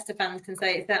we as Leicester fans can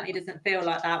say it certainly doesn't feel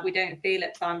like that. We don't feel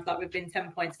at times like we've been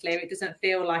 10 points clear. It doesn't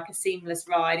feel like a seamless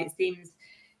ride. It seems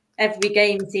every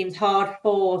game seems hard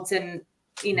fought and,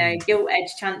 gilt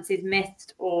edge chances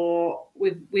missed, or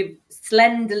we've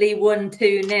slenderly won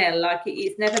 2-0. Like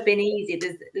it's never been easy.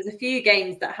 There's a few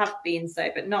games that have been so,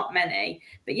 but not many.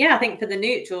 But yeah, I think for the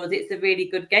neutrals, it's a really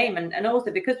good game. And also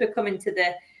because we're coming to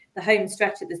the home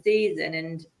stretch of the season,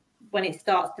 and when it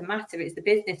starts to matter, it's the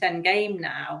business end game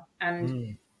now.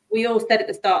 And we all said at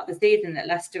the start of the season that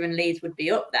Leicester and Leeds would be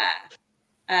up there.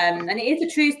 And it is a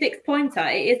true 6-pointer.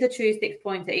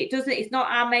 It's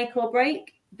not our make or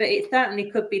break, but it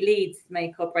certainly could be Leeds'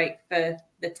 make or break for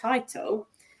the title.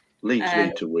 Leeds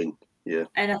need to win, yeah.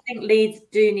 And I think Leeds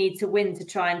do need to win to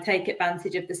try and take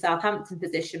advantage of the Southampton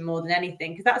position more than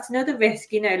anything, because that's another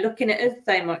risk, looking at us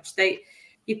so much.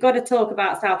 You've got to talk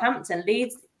about Southampton.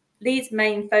 Leeds'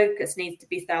 main focus needs to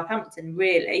be Southampton,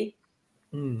 really,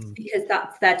 because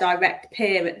that's their direct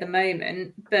peer at the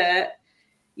moment. But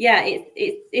yeah,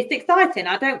 it's exciting.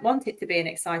 I don't want it to be an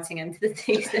exciting end to the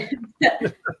season.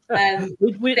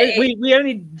 We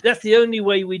only, that's the only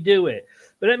way we do it.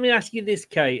 But let me ask you this,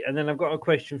 Kate, and then I've got a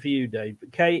question for you, Dave.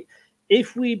 But Kate,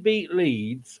 if we beat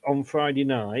Leeds on Friday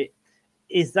night,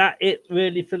 is that it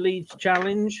really for Leeds'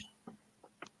 challenge?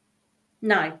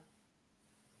 No,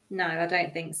 I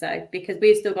don't think so, because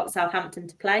we've still got Southampton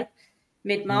to play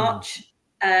mid-March.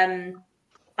 I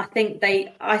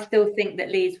still think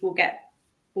that Leeds will get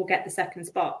the second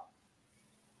spot.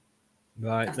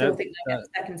 Right. I still think they'll get the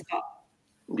second spot.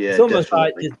 Yeah, it's almost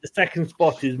definitely. like the second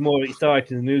spot is more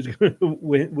exciting than who's going to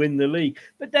win the league.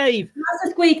 But Dave, that's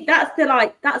the squeak. That's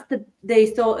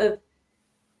the sort of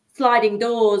sliding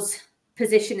doors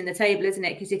position in the table, isn't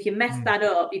it? Because if you mess that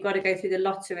up, you've got to go through the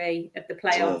lottery of the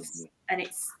playoffs, and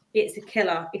it's a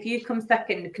killer. If you come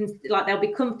second, they'll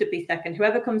be comfortably second.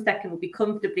 Whoever comes second will be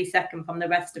comfortably second from the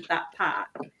rest of that pack.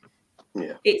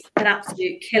 Yeah, it's an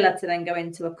absolute killer to then go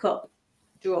into a cup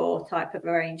draw type of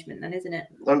arrangement, then, isn't it?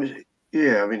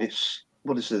 It's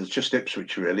what is it? It's just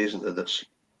Ipswich, really, isn't there? That's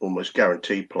almost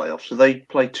guaranteed playoffs. So they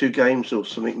play 2 games or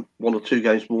something, 1 or 2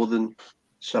 games more than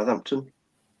Southampton.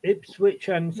 Ipswich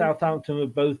and Southampton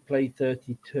have both played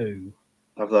 32.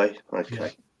 Have they?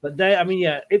 Okay. But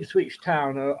Ipswich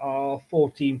Town are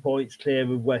 14 points clear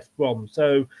of West Brom.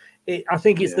 So I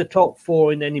think it's the top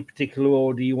 4 in any particular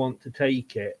order you want to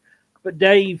take it. But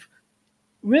Dave,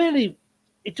 really,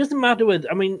 it doesn't matter whether.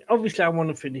 I mean, obviously, I want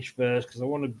to finish first because I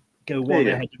want to go one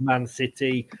ahead of Man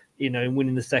City, and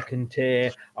winning the second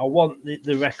tier. I want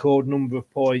the record number of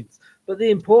points. But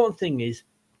the important thing is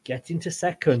getting to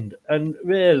second. And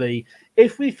really,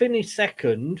 if we finish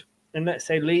second, and let's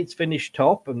say Leeds finish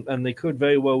top, and they could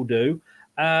very well do,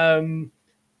 and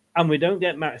we don't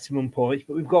get maximum points,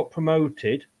 but we've got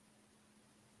promoted,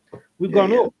 we've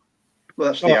gone up. Well,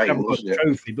 that's the aim, wasn't it?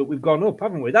 Trophy, but we've gone up,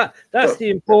 haven't we? That's the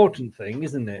important thing,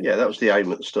 isn't it? Yeah, that was the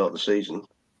aim at the start of the season,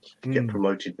 to get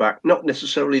promoted back. Not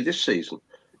necessarily this season.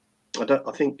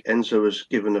 I think Enzo was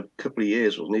given a couple of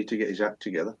years, wasn't he, to get his act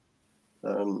together.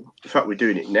 The fact we're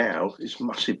doing it now is a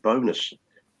massive bonus.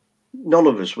 None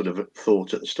of us would have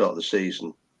thought at the start of the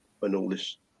season, when all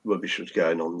this rubbish was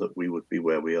going on, that we would be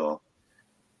where we are.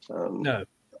 No.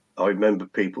 I remember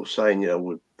people saying,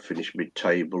 we'd finish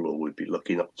mid-table or we'd be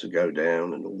lucky not to go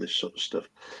down and all this sort of stuff.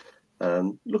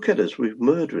 Look at us, we're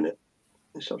murdering it.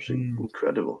 It's absolutely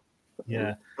incredible.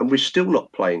 Yeah. And we're still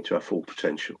not playing to our full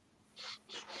potential.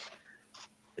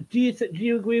 Do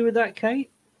you agree with that,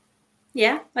 Kate?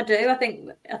 Yeah, I do.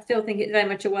 I still think it's very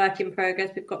much a work in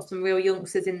progress. We've got some real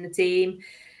youngsters in the team.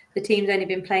 The team's only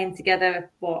been playing together,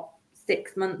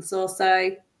 6 months or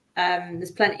so.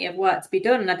 There's plenty of work to be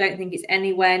done, and I don't think it's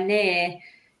anywhere near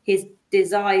his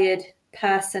desired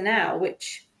personnel,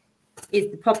 which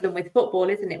is the problem with football,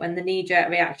 isn't it? When the knee-jerk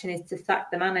reaction is to sack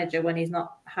the manager when he's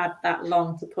not had that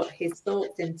long to put his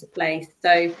thoughts into place.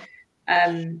 So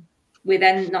we're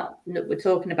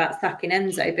talking about sacking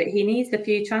Enzo, but he needs a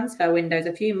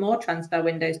few more transfer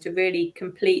windows to really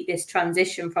complete this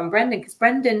transition from Brendan, because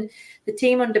the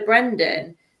team under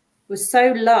Brendan was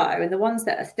so low, and the ones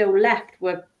that are still left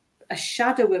were a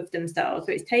shadow of themselves.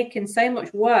 So it's taken so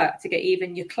much work to get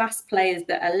even your class players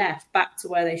that are left back to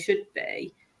where they should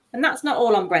be. And that's not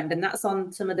all on Brendan, that's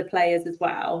on some of the players as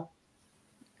well.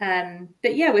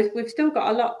 But yeah, we've still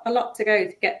got a lot to go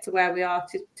to get to where we are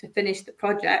to finish the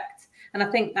project. And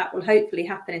I think that will hopefully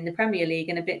happen in the Premier League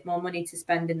and a bit more money to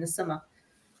spend in the summer.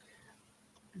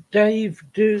 Dave,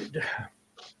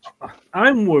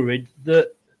 I'm worried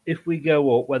that if we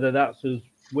go up, whether that's as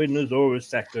winners or as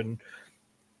second,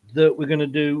 that we're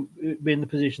going to be in the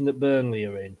position that Burnley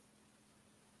are in.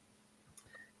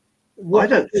 I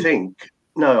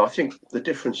think the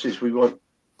difference is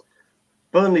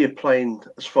Burnley are playing,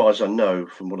 as far as I know,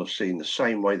 from what I've seen, the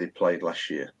same way they played last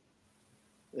year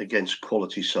against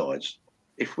quality sides.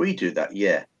 If we do that,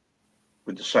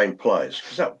 with the same players,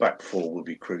 because that back four will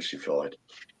be crucified.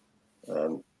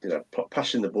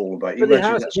 Passing the ball about.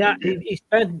 But he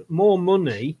spent more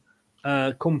money,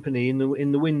 company in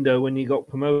the window when he got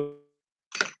promoted.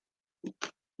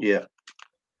 Yeah.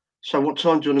 So what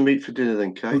time do you want to meet for dinner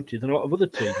then, Kate? Than a lot of other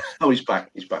teams. Oh, he's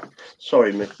back.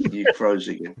 Sorry, Mick, you froze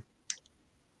again.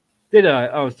 Did I?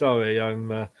 Oh, sorry.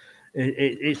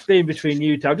 It's been between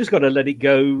you two. I've just got to let it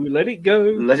go. Let it go.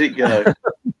 Let it go.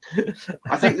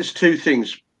 I think there's two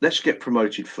things. Let's get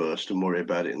promoted first and worry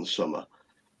about it in the summer.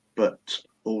 But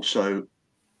also,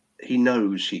 he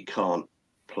knows he can't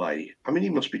play. I mean, he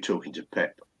must be talking to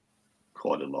Pep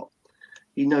quite a lot.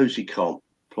 He knows he can't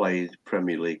play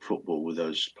Premier League football with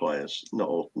those players,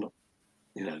 not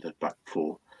the back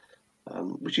four,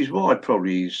 which is why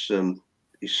probably he's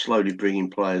slowly bringing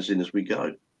players in as we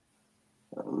go.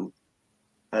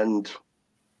 And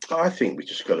I think we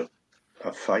just got to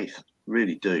have faith,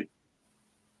 really do.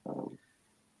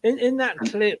 In that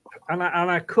clip, and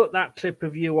I cut that clip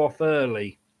of you off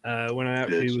early when I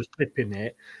actually was clipping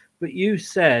it, but you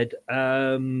said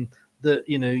that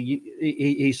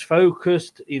he's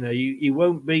focused. He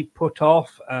won't be put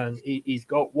off, and he's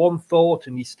got one thought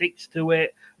and he sticks to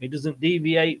it. He doesn't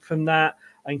deviate from that.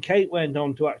 And Kate went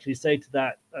on to actually say to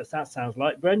that sounds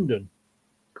like Brendan.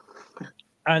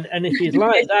 And if he's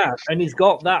like that, and he's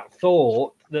got that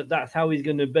thought that's how he's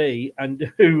going to be,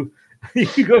 and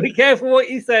you've got to be careful what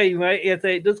you say, mate. You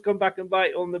say it does come back and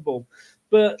bite on the bum.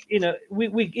 But, he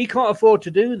can't afford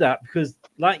to do that because,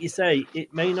 like you say,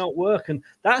 it may not work. And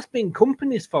that's been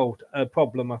company's fault,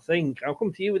 problem, I think. I'll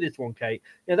come to you with this one, Kate.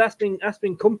 Yeah, that's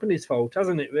been company's fault,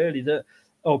 hasn't it, really,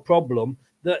 problem,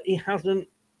 that he hasn't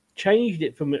changed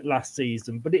it from it last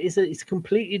season. But it's a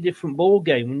completely different ball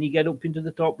game when you get up into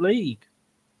the top league.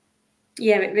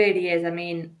 Yeah, it really is. I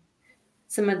mean,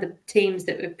 some of the teams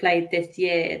that we've played this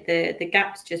year, the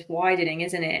gap's just widening,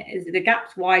 isn't it? The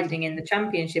gap's widening in the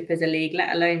Championship as a league,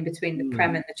 let alone between the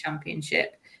Prem and the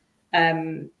Championship.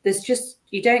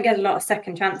 You don't get a lot of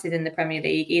second chances in the Premier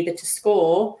League, either to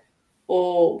score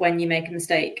or when you make a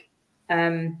mistake.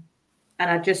 And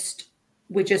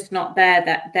we're just not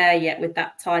there yet with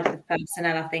that type of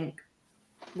personnel. I think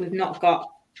we've not got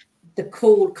the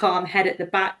cool, calm head at the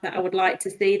back that I would like to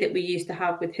see that we used to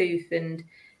have with Hoof and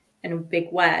Big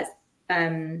Wes.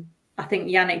 I think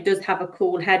Yannick does have a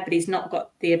cool head, but he's not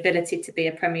got the ability to be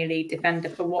a Premier League defender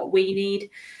for what we need.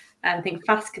 I think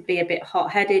Fast could be a bit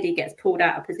hot-headed. He gets pulled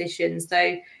out of position.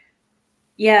 So,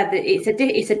 yeah, it's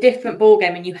a different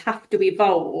ballgame, and you have to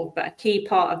evolve. But a key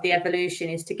part of the evolution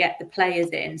is to get the players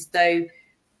in. So,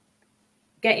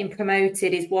 getting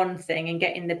promoted is one thing, and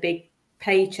getting the big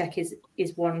paycheck is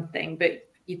one thing. But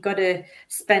you've got to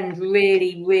spend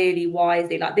really, really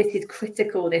wisely. Like, this is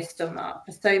critical this summer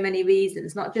for so many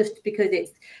reasons, not just because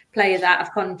it's players out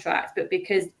of contract, but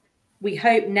because we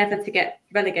hope never to get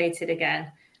relegated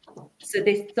again. So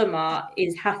this summer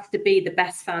has to be the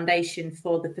best foundation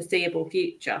for the foreseeable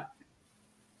future.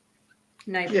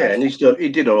 And he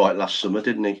did all right last summer,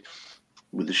 didn't he?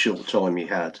 With the short time he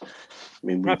had. I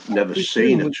mean, we've never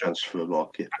seen a transfer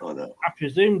market. I know. I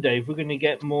presume, Dave, we're going to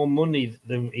get more money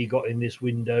than he got in this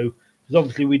window. Because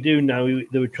obviously we do know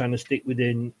they were trying to stick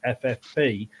within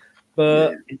FFP.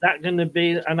 But is that going to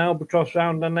be an albatross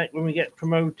round our neck when we get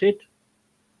promoted?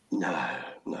 No.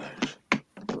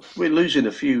 We're losing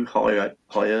a few high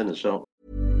earners, aren't we?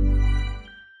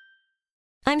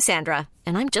 I'm Sandra,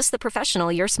 and I'm just the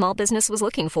professional your small business was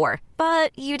looking for.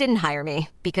 But you didn't hire me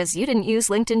because you didn't use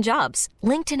LinkedIn Jobs.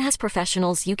 LinkedIn has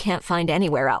professionals you can't find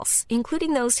anywhere else,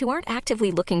 including those who aren't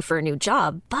actively looking for a new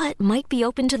job, but might be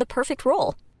open to the perfect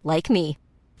role, like me.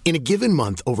 In a given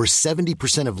month, over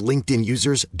 70% of LinkedIn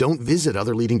users don't visit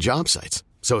other leading job sites.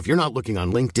 So if you're not looking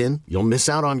on LinkedIn, you'll miss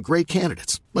out on great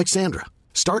candidates like Sandra.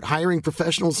 Start hiring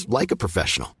professionals like a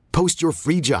professional. Post your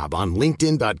free job on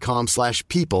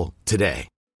linkedin.com/people today.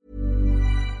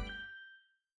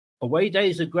 Away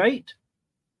days are great,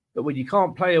 But when you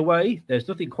can't play away, there's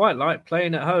nothing quite like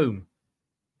playing at home.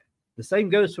 The same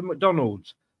goes for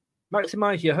McDonald's.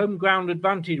 Maximise your home ground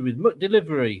advantage with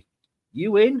McDelivery.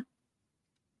 You in?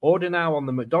 Order now on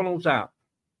the McDonald's app.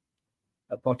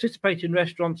 At participating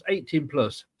restaurants, 18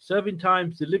 plus. Serving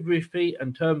times, delivery fee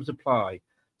and terms apply.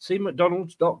 See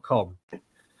mcdonalds.com.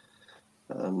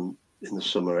 In the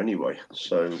summer anyway,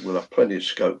 so we'll have plenty of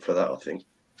scope for that, I think.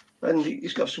 And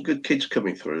he's got some good kids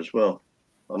coming through as well.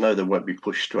 I know they won't be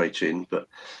pushed straight in, but,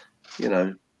 you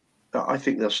know, I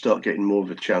think they'll start getting more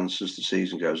of a chance as the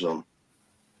season goes on.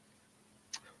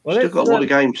 Well, still got a lot of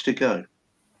games to go.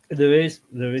 There is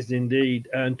indeed.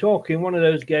 And talking one of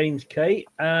those games, Kate,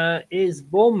 is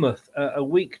Bournemouth a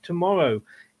week tomorrow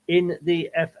in the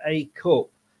FA Cup.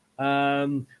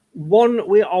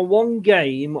 We are one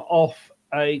game off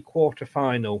a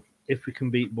quarter-final if we can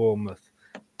beat Bournemouth.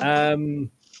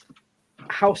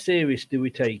 How serious do we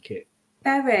take it?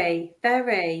 Very,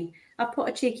 very. I put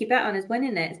a cheeky bet on us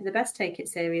winning it, so the best take it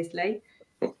seriously.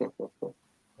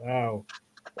 Wow.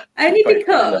 Only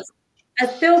because,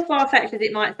 as still far-fetched as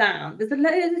it might sound, there's still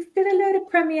a load of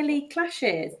Premier League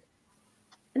clashes.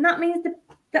 And that means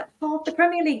that half the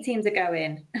Premier League teams are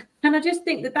going. And I just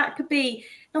think that could be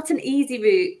not an easy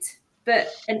route, but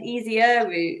an easier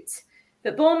route.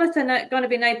 But Bournemouth are going to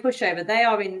be no pushover. They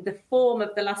are in the form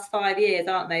of the last 5 years,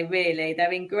 aren't they, really?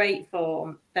 They're in great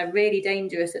form. They're really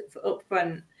dangerous up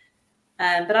front.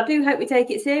 But I do hope we take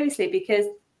it seriously because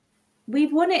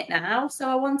we've won it now, so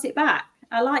I want it back.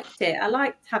 I liked it. I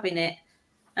liked having it.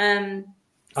 It's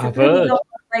a really long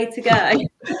way to go.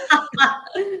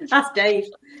 That's Dave.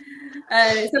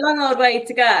 It's a long old way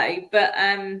to go, but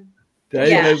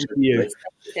Dave, over to you.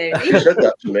 You said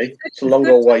that to me. It's a long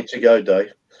old way to go,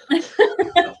 Dave. It's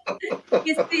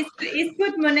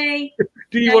good money.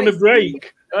 Do you want a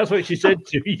break? That's what she said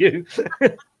to you.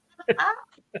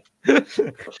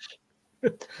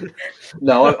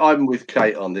 No, I'm with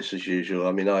Kate on this as usual.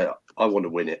 I mean, I want to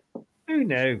win it. Oh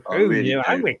no!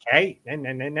 I'm with Kate. No.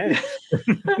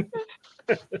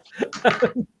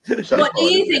 What do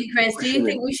you think, Chris? Do you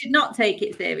think we should not take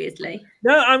it seriously?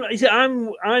 No,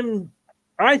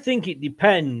 I think it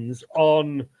depends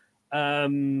on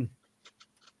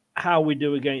how we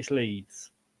do against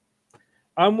Leeds.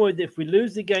 I'm worried if we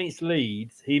lose against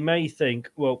Leeds, he may think,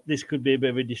 well, this could be a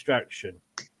bit of a distraction.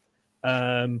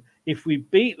 If we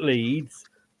beat Leeds,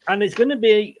 and it's going to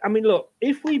be, I mean, look,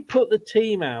 if we put the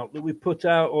team out that we put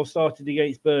out or started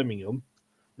against Birmingham,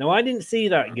 now I didn't see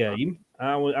that game.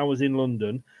 I was in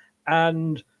London,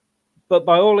 but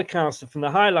by all accounts, from the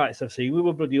highlights I've seen, we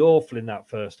were bloody awful in that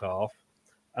first half.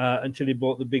 Until he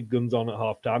brought the big guns on at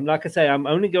halftime. Like I say, I'm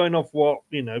only going off what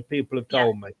people have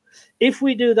told me. If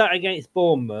we do that against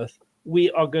Bournemouth, we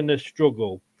are going to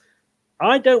struggle.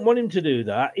 I don't want him to do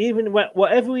that. Even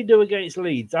whatever we do against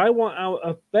Leeds, I want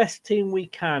our best team we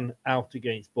can out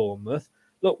against Bournemouth.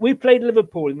 Look, we played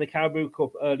Liverpool in the Carabao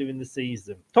Cup earlier in the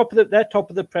season. They're top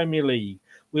of the Premier League.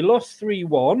 We lost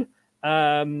 3-1.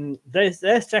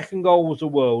 Their second goal was a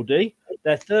worldie.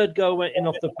 Their third goal went in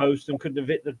off the post and could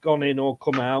have gone in or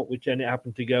come out, which then it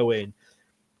happened to go in.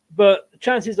 But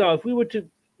chances are, if we were to,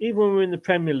 even when we were in the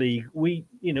Premier League, we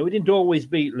didn't always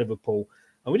beat Liverpool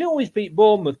and we didn't always beat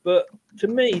Bournemouth. But to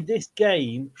me, this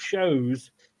game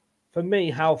shows, for me,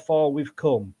 how far we've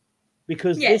come.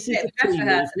 Because this is a team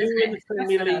that if we were in the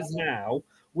Premier League now,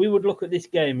 we would look at this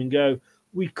game and go,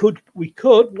 we could,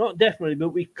 not definitely, but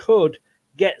we could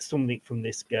get something from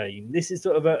this game. This is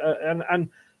sort of and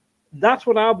that's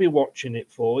what I'll be watching it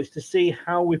for, is to see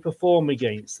how we perform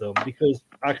against them. Because,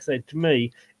 like I said, to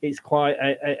me, it's quite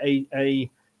a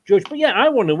judge. But yeah, I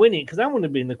want to win it because I want to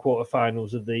be in the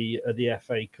quarterfinals of the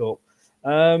FA Cup.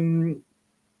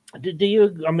 Do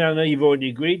you? I mean, I know you've already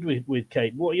agreed with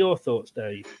Kate. What are your thoughts,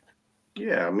 Dave?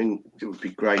 Yeah, I mean, it would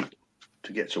be great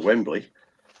to get to Wembley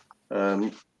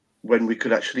when we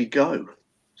could actually go.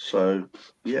 So,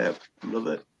 yeah, love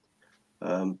it.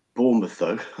 Bournemouth,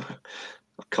 though,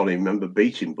 I can't even remember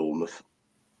beating Bournemouth.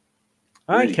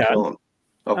 I can. Can't.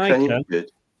 Oh, can you? Good.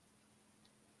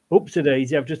 Oopsie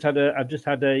daisy! I've just had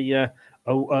a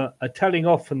telling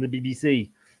off from the BBC.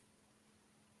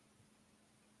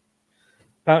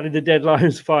 Apparently, the deadline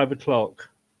is 5 o'clock.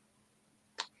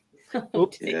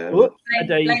 Oops! Yeah. Oops! A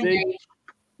daisy.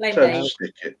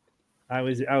 Stick it. I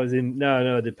was in.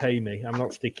 No, they pay me. I'm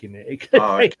not sticking it.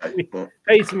 Oh, okay.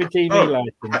 Pays for my TV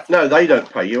license. No, they don't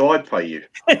pay you. I pay you.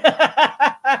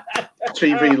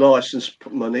 TV license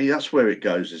money. That's where it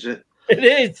goes, is it?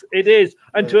 It is,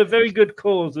 and to a very good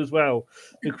cause as well.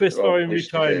 The Chris Lauren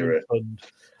Retirement Fund.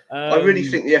 I really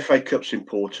think the FA Cup's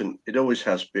important. It always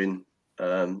has been.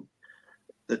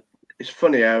 it's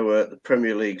funny how the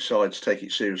Premier League sides take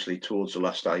it seriously towards the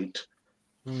last 8,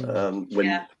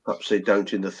 when perhaps they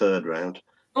don't in the third round.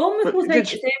 Bournemouth will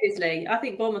take it seriously. I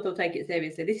think Bournemouth will take it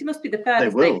seriously. This must be the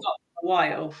furthest they've got for a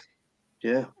while.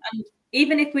 Yeah. And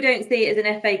even if we don't see it as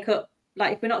an FA Cup,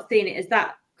 like if we're not seeing it as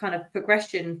that kind of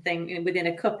progression thing within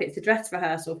a cup, it's a dress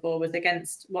rehearsal for us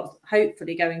against what's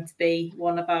hopefully going to be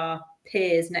one of our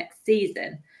peers next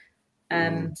season.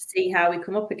 To see how we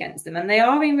come up against them. And they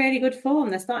are in really good form.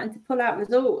 They're starting to pull out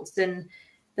results, and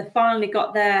they finally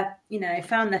got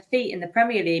found their feet in the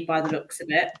Premier League by the looks of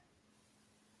it.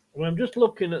 Well, I'm just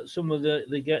looking at some of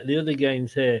the other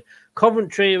games here.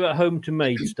 Coventry are at home to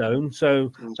Maidstone, so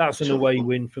that's an away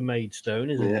win for Maidstone,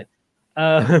 isn't it?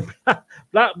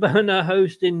 Blackburn are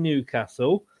hosting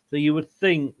Newcastle, so you would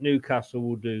think Newcastle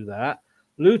will do that.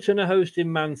 Luton are hosting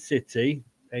Man City,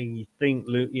 and you think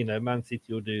Man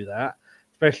City will do that,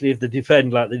 especially if they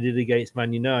defend like they did against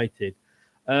Man United.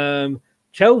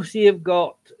 Chelsea have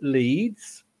got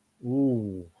Leeds.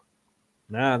 Ooh,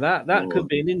 now that could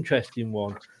be an interesting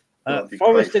one.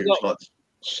 Forest have got like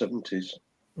 70s.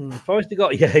 Forest have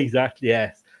got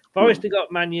yes. Forest have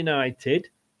got Man United.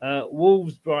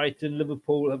 Wolves, Brighton,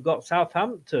 Liverpool have got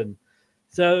Southampton.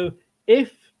 So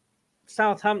if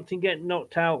Southampton get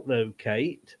knocked out, though,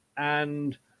 Kate,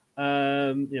 and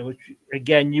which,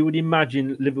 again, you would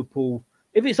imagine Liverpool,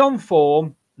 if it's on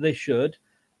form, they should.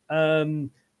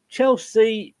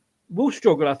 Chelsea will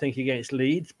struggle, I think, against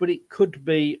Leeds, but it could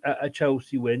be a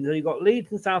Chelsea win. So you've got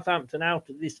Leeds and Southampton out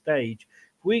at this stage.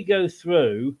 If we go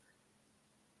through,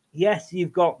 yes,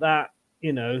 you've got that, we're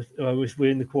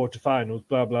in the quarterfinals,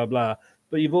 blah, blah, blah.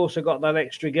 But you've also got that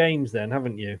extra games then,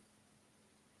 haven't you?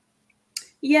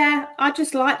 Yeah, I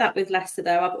just like that with Leicester,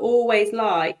 though. I've always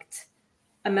liked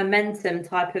a momentum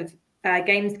type of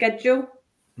game schedule.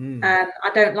 I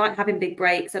don't like having big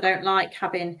breaks. I don't like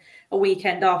having a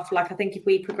weekend off. Like, I think if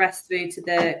we progress through to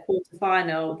the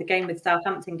quarterfinal, the game with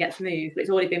Southampton gets moved.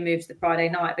 It's already been moved to the Friday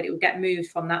night, but it will get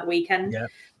moved from that weekend.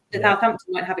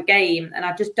 Southampton won't have a game, and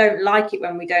I just don't like it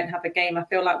when we don't have a game. I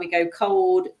feel like we go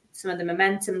cold. Some of the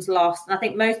momentum's lost, and I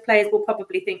think most players will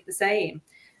probably think the same.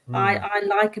 I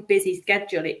like a busy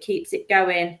schedule. It keeps it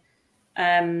going.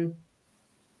 I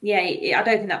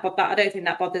don't think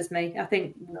that bothers me. I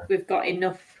think we've got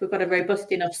a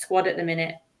robust enough squad at the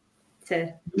minute to.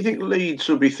 Do you think Leeds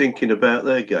will be thinking about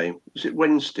their game? Is it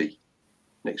Wednesday?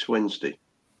 Next Wednesday?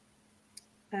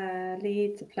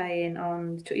 Leeds are playing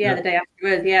on the day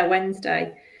afterwards. Yeah,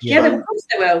 Wednesday. Yeah, of course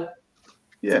they will.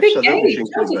 Yeah, it's a big game.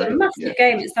 It's a massive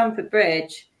game at Stamford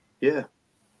Bridge. Yeah.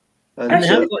 And they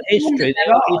have got history.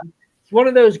 It's one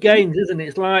of those games, isn't it?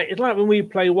 It's like when we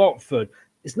play Watford.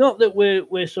 It's not that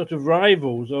we're sort of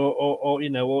rivals or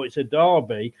it's a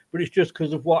derby, but it's just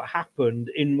because of what happened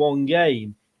in one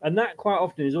game. And that quite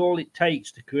often is all it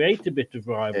takes to create a bit of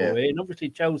rivalry. Yeah. And obviously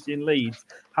Chelsea and Leeds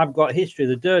have got history.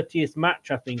 The dirtiest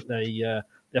match, I think they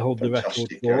hold the record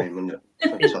for. Game,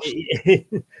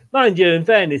 isn't Mind you, in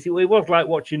fairness, it was like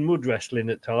watching mud wrestling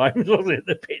at times, wasn't it?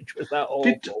 The pitch was that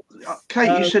awful.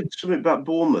 Kate, you said something about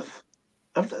Bournemouth.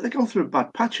 Have they gone through a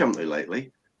bad patch, haven't they,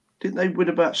 lately? Didn't they win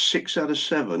about 6 out of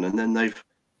 7, and then they've?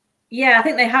 Yeah, I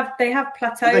think they have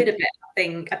plateaued a bit. I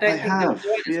think. I don't think have.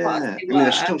 I mean,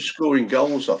 they're still scoring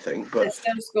goals. I think, but they're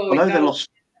still scoring. I know they lost.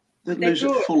 They lose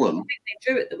at Fulham. I think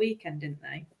they drew at the weekend, didn't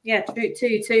they? Yeah,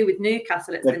 2-2 with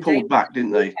Newcastle. They pulled back,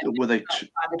 didn't they? Were they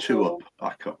 2 up?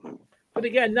 I can't remember. But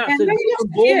again, that's from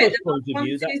Bournemouth's point of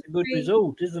view, that's a good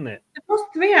result, isn't it? They've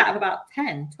lost 3 out of about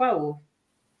 10, 12.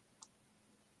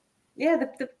 Yeah,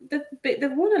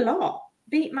 they've won a lot.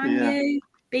 Beat Man U,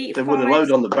 beat They won a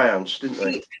load on the bounce, didn't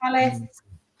they? Beat Palace,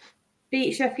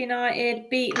 beat Sheffield United,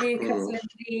 beat Newcastle in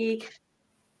the league,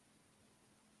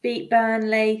 beat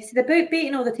Burnley. So they're both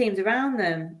beating all the teams around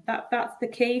them. That's the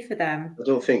key for them. I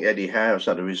don't think Eddie Howe's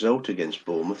had a result against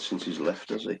Bournemouth since he's left,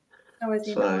 has he? Oh, has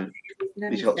he so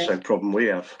not? He's got the same problem we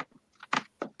have.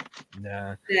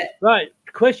 Nah. Yeah. Right.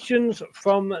 Questions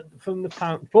from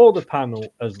the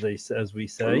panel, as we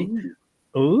say.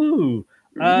 Ooh.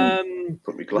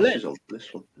 Put my glasses on for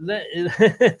this one.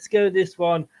 Let's go this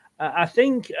one. I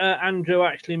think Andrew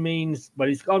actually means, well,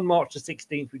 it's on March the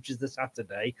 16th, which is the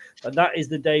Saturday, but that is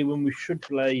the day when we should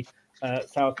play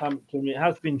Southampton. It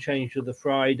has been changed to the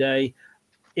Friday.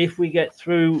 If we get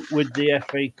through with the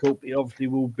FA Cup, it obviously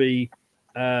will be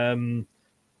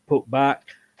put back.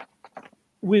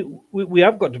 We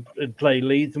have got to play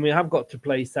Leeds and we have got to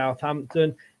play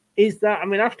Southampton.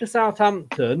 After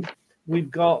Southampton,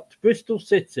 we've got Bristol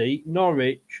City,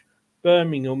 Norwich,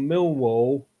 Birmingham,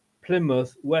 Millwall,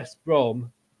 Plymouth, West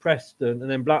Brom, Preston, and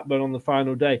then Blackburn on the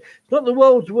final day. It's not the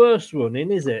world's worst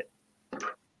running, is it?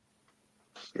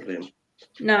 Brilliant.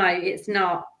 No, it's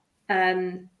not.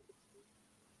 No,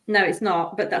 it's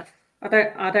not. But that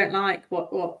I don't like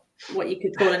what you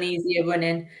could call an easier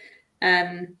running.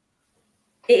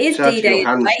 It is It's out of D-Day your in a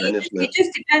hands way. then, isn't It it?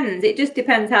 just depends. It just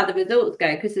depends how the results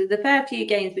go, because there's a fair few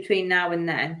games between now and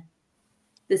then.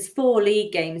 There's 4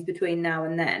 league games between now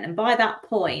and then, and by that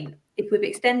point, if we've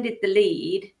extended the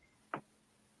lead,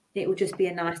 it will just be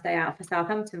a nice day out for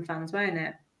Southampton fans, won't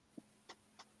it?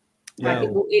 Like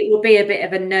it will be a bit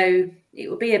of a no. It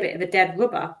will be a bit of a dead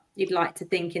rubber. You'd like to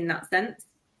think in that sense,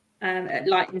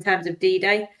 like in terms of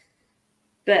D-Day,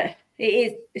 but it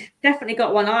is definitely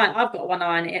got one eye. I've got one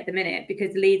eye on it at the minute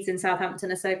because Leeds and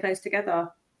Southampton are so close together.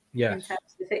 Yes. In terms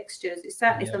of the fixtures, it's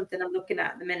certainly something I'm looking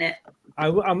at the minute.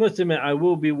 I must admit, I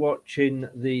will be watching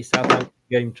the Southampton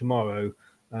game tomorrow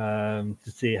to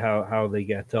see how they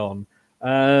get on.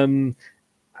 I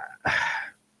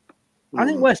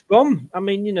think West Brom, I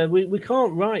mean, you know, we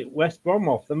can't write West Brom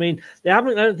off. I mean, they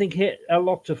haven't, I don't think, hit a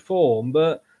lot of form,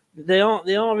 but they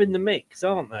are in the mix,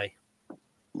 aren't they?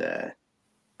 Nah,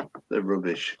 they're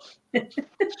rubbish.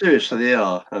 Seriously, they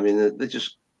are. I mean,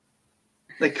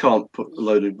 they can't put a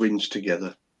load of wins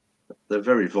together. They're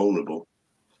very vulnerable.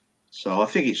 So I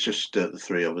think it's just the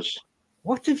 3 of us.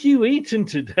 What have you eaten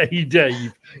today,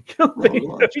 Dave? You're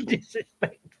being very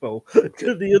disrespectful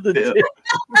to the other team.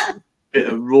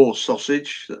 Bit of raw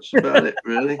sausage. That's about it,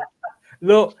 really.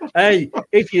 Look, hey,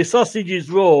 if your sausage is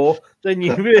raw, then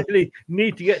you really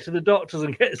need to get to the doctors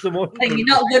and get some ointment. And you're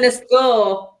not going to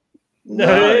score. No,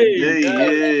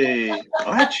 I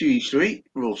actually used to eat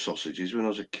raw sausages when I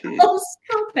was a kid. Oh,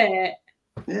 stop it.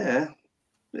 Yeah.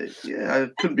 I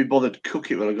couldn't be bothered to cook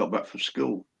it when I got back from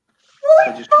school.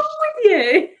 What's wrong with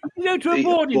you? You go to a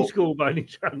boarding school by any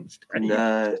chance?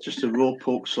 Nah, just a raw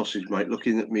pork sausage, mate,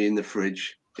 looking at me in the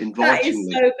fridge, That inviting is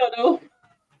me, so god awful.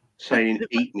 saying,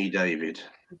 "Eat me, David."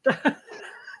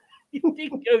 You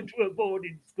didn't go to a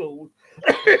boarding school.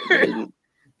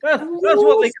 That's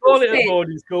what they call it at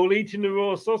boarding school, eating a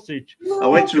raw sausage. I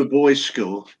went to a boys'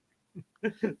 school.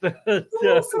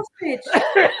 Raw sausage.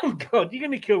 Oh, God, you're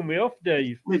going to kill me off,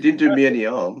 Dave. It didn't do me any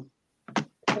harm.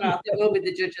 Well, I think we'll be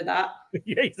the judge of that.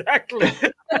 Yeah, exactly.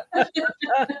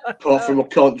 Apart from I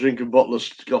can't drink a bottle of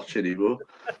scotch anymore.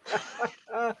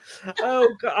 Oh,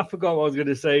 God, I forgot what I was going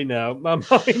to say now. My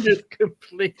mind is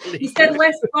completely... You said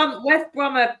West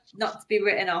Brom are not to be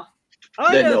written off.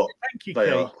 They're not. Thank you, They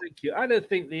Kate. are. Thank you. I don't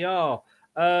think they are.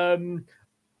 I mean,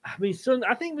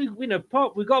 I think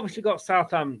we've obviously got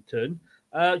Southampton.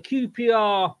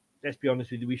 QPR, let's be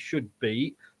honest with you, we should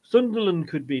beat. Sunderland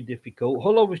could be difficult.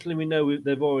 Hull, obviously, we know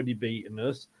they've already beaten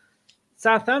us.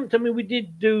 Southampton, I mean, we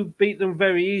did beat them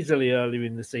very easily earlier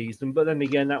in the season, but then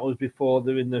again, that was before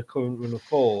they're in the current run of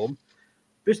form.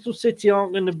 Bristol City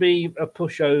aren't going to be a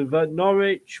pushover.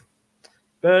 Norwich,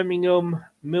 Birmingham,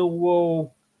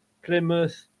 Millwall,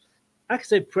 Plymouth, I could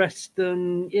say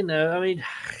Preston, you know, I mean,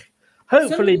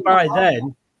 hopefully by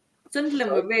then.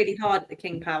 Sunderland were really hard at the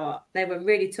King Power. They were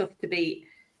really tough to beat.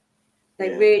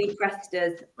 They really pressed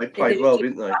us. They played well,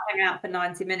 didn't they? Hang out for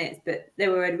 90 minutes, but they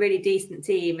were a really decent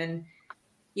team, and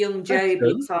young Joe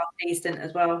looks half decent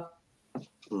as well.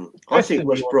 I think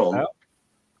West Brom.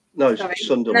 No,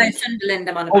 Sunderland. No, Sunderland.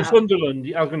 I'm on about. Oh,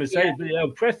 Sunderland. I was going to say,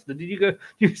 Preston. Did you go?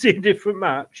 You see a different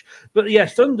match? But yeah,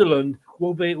 Sunderland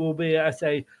will be. I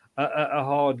say a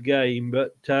hard game.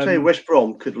 But say West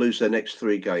Brom could lose their next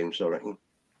 3 games. I reckon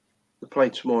they're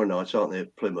playing tomorrow night, aren't they?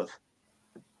 At Plymouth.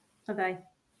 Are they?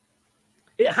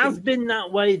 It has been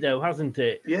that way, though, hasn't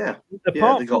it? Yeah.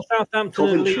 Apart from Southampton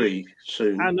Coventry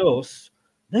soon and us,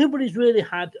 nobody's really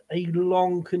had a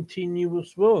long,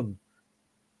 continuous run.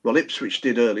 Well, Ipswich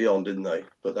did early on, didn't they?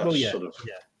 But that's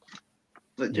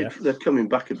they're coming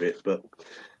back a bit. But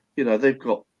you know, they've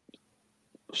got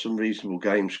some reasonable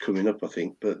games coming up, I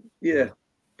think. But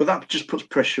but that just puts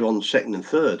pressure on second and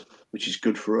third, which is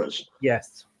good for us.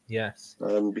 Yes.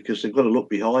 Because they've got to look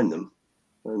behind them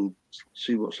and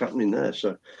see what's happening there.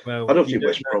 So I don't think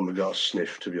West Brom have got a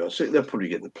sniff, to be honest. They'll probably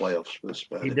get in the playoffs. But that's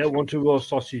about You it. don't want a raw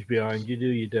sausage behind you, do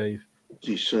you, Dave?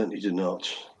 You certainly do not.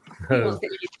 He wants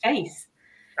it in your face.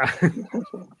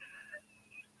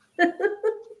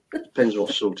 Depends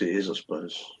what sort it is, I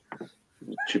suppose.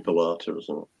 Chipolata or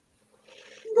something.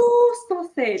 Raw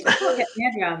sausage. I can't get my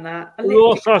head around that.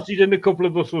 Raw sausage and a couple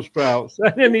of Brussels sprouts.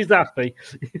 And then he's happy.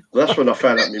 That's when I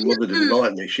found out my mother didn't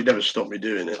like me. She never stopped me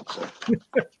doing it.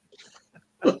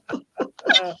 So.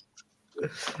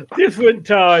 Different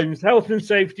times. Health and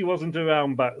safety wasn't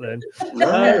around back then.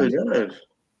 No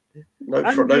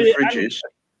fridges.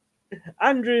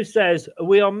 Andrew says,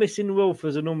 we are missing Wolf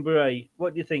as a number 8.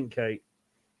 What do you think, Kate?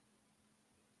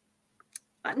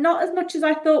 not as much as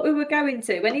I thought we were going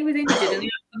to. When he was injured and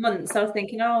for months, I was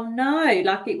thinking, oh no,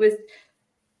 like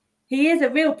he is a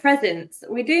real presence.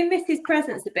 We do miss his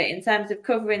presence a bit in terms of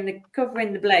covering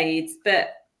the blades, but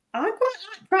I quite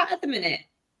like Pratt at the minute.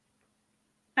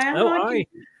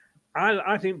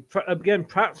 I think again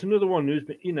Pratt's another one who's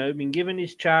been given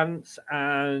his chance,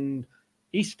 and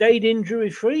he stayed injury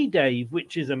free, Dave,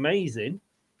 which is amazing.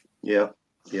 Yeah.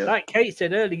 Like Kate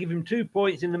said earlier, give him 2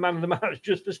 points in the man of the match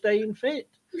just for staying fit.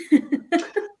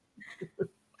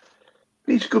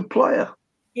 He's a good player.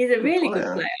 He's a really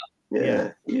good player.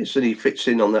 Yeah, yes, and he fits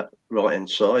in on that right hand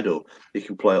side, or he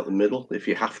can play up the middle if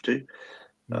you have to.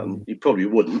 He probably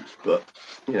wouldn't, but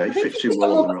he fits in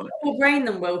well on the right. More brain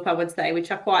than Wilf, I would say,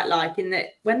 which I quite like. In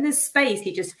that, when there's space,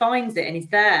 he just finds it and he's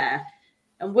there.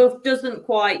 And Wilf doesn't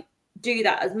quite do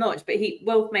that as much, but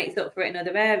Wilf makes up for it in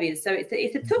other areas. So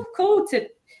it's a tough call to.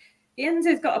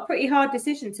 Enzo's got a pretty hard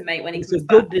decision to make when he comes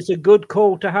back. It's a good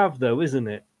call to have, though, isn't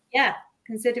it? Yeah,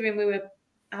 considering we were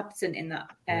absent in that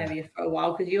area for a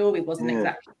while because Yuri wasn't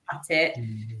exactly at it.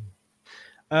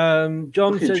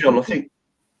 John says, John, I think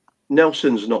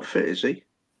Nelson's not fit, is he?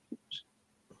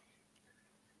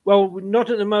 Well, not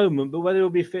at the moment, but whether he'll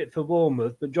be fit for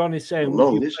Bournemouth. But John is saying,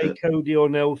 would you play Cody or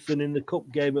Nelson in the cup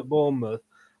game at Bournemouth?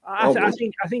 I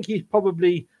think he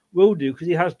probably will do, because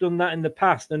he has done that in the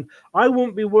past, and I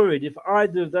wouldn't be worried if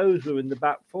either of those were in the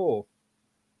back four.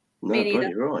 No, Me neither.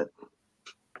 You're right.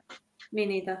 Me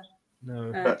neither.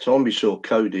 No. That time we saw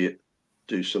Cody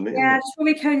do something. Yeah, just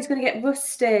worry Cody's going to get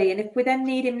rusty, and if we then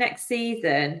need him next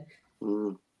season,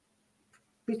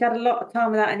 we've had a lot of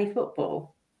time without any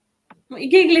football. What are you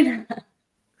giggling at?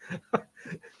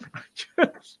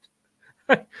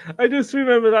 I just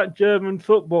remember that German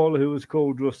footballer who was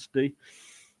called Rusty.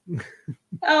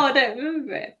 Oh, I don't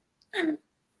remember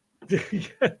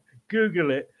it.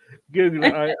 Google it.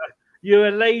 You're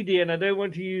a lady, and I don't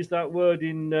want to use that word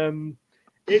in.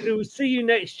 It will see you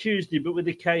next Tuesday, but with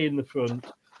a K in the front.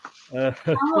 Oh, is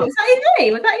that his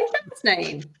name? Was that his dad's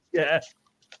name? Yeah.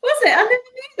 Was it? I never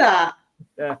knew that.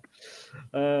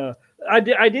 Yeah.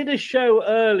 I did a show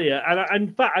earlier, and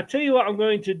in fact, I tell you what I'm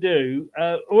going to do.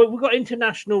 We've got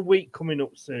International Week coming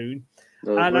up soon,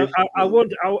 and I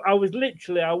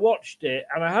watched it,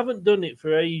 and I haven't done it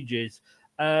for ages.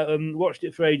 I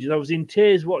was in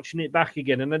tears watching it back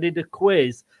again, and I did a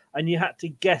quiz, and you had to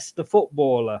guess the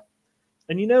footballer.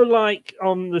 And like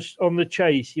on the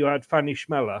Chase, you had Fanny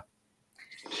Schmeller.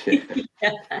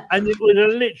 And it was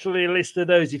literally a list of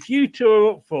those. If you two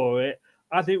are up for it,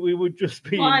 I think we would just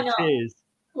be in tears.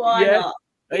 Why not?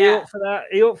 Are you up for that?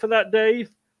 Are you up for that, Dave?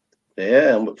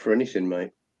 Yeah, I'm up for anything,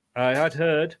 mate. I had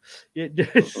heard.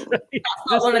 That's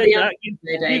not one of the answers,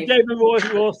 you gave him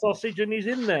more sausage, and he's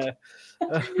in there.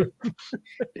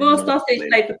 More sausage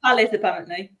played for Palace,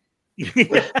 apparently.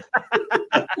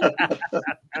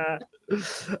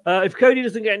 If Cody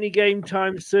doesn't get any game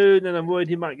time soon, then I'm worried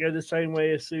he might go the same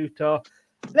way as Sutar.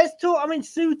 Let's talk.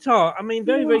 Sutar.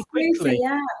 Very, very quickly.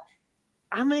 Yeah.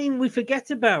 We forget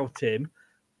about him.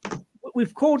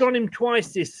 We've called on him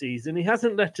twice this season. He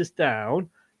hasn't let us down.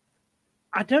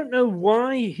 I don't know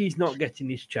why he's not getting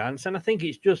his chance, and I think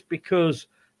it's just because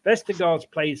Vestergaard's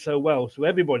played so well, so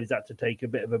everybody's had to take a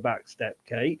bit of a back step,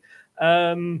 Kate.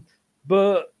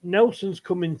 But Nelson's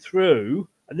coming through,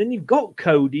 and then you've got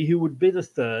Cody, who would be the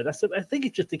third. I think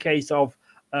it's just a case of,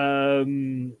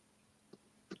 the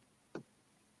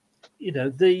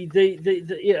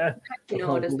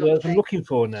word I'm looking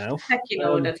for now. Pecking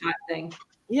order type thing.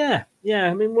 Yeah.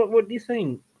 What do you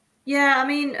think? Yeah,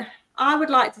 I would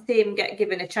like to see him get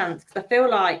given a chance, because I feel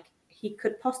like he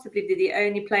could possibly be the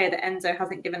only player that Enzo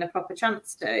hasn't given a proper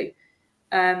chance to.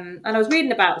 And I was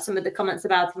reading about some of the comments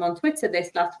about him on Twitter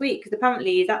this last week, because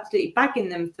apparently he's absolutely bagging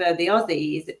them for the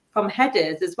Aussies from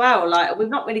headers as well. Like, we've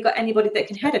not really got anybody that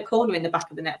can head a corner in the back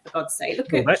of the net, for God's sake.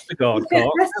 Look at Vestergaard at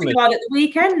the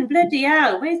weekend. Bloody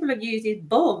hell, may as well have used his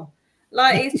bum.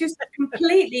 Like, it's just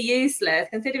completely useless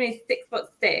considering he's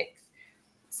 6'6".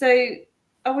 So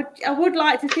I would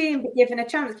like to see him be given a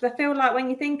chance, because I feel like when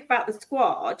you think about the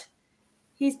squad,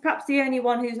 he's perhaps the only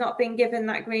one who's not been given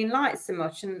that green light so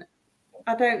much, and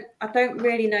I don't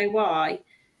really know why.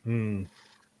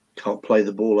 Can't play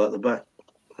the ball out the back.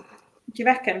 Do you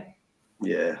reckon?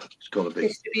 Yeah, it's got to be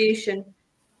distribution.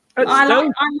 I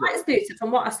like Suter.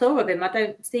 From what I saw of him, I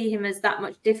don't see him as that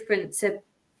much different to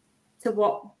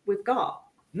what we've got.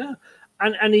 No,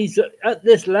 and he's at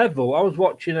this level. I was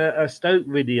watching a Stoke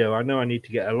video. I know I need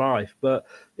to get a life, but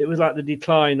it was like the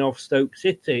decline of Stoke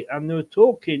City, and they were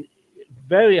talking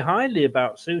very highly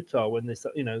about Suter when they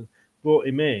brought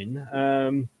him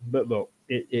in. But look,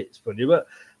 it's funny. But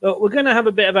look, we're going to have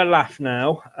a bit of a laugh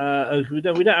now. We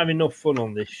don't have enough fun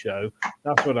on this show.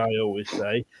 That's what I always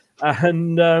say.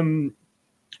 And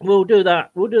we'll do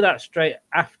that. We'll do that straight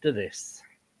after this.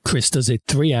 Chris does it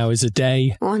 3 hours a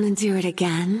day. Want to do it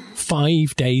again?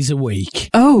 5 days a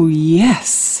week. Oh,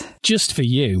 yes. Just for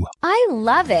you. I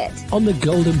love it. On the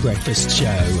Golden Breakfast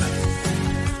Show.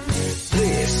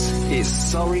 This is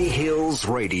Surrey Hills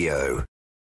Radio.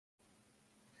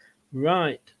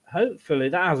 Right. Hopefully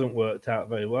that hasn't worked out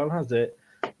very well, has it?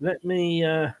 Let me...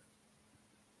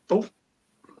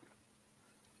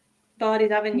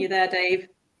 Bardi's having you there, Dave.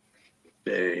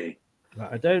 Hey.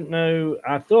 I don't know.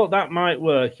 I thought that might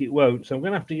work. It won't. So I'm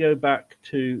going to have to go back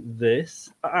to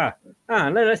this.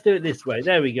 Let's do it this way.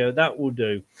 There we go. That will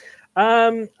do.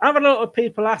 I've had a lot of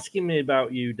people asking me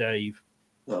about you, Dave.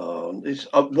 Oh, it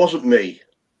wasn't me.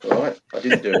 All right, I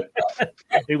didn't do it.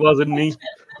 It wasn't me.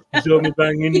 You saw me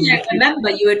banging. You don't remember,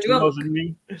 you were drunk. It wasn't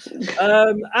me.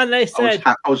 And they said...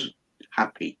 I was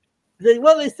happy. They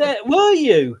said, were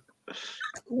you?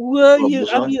 Were you?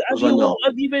 Have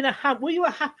you been were you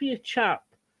a happier chap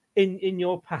in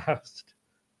your past?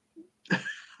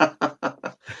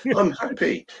 I'm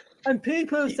happy. And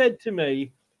people have said to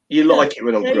me, "You like it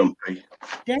when I'm grumpy."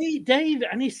 Dave,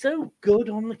 and he's so good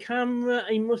on the camera.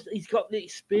 He's got the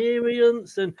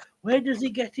experience. And where does he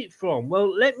get it from?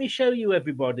 Well, let me show you,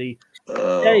 everybody.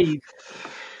 Dave,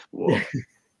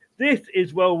 this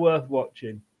is well worth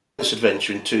watching. This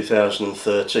adventure in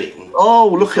 2013. Oh,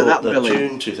 look at that, Billy.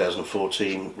 June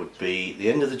 2014 would be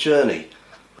the end of the journey,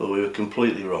 but we were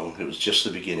completely wrong. It was just the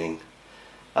beginning.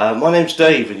 My name's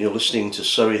Dave, and you're listening to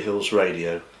Surrey Hills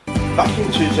Radio. Back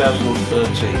in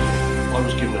 2013, I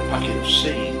was given a packet of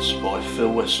seeds by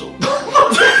Phil Wessel.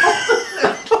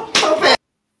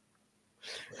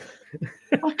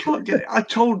 I can't get it. I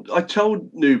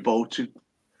told Newbold to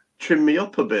trim me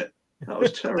up a bit. That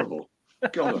was terrible.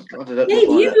 God, I don't know. Dave,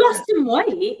 you've lost some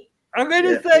weight. I'm going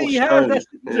to say you have.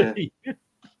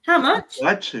 How much?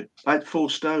 I had 4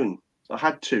 stone. I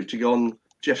had to go on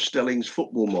Jeff Stelling's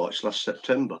football march last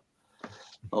September.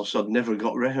 Also, I'd never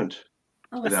got round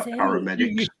without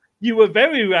paramedics. You were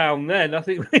very round then. I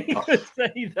think we could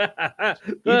say that.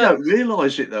 You don't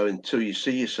realise it though until you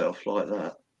see yourself like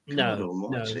that. No.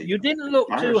 You didn't look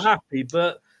too happy,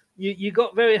 but you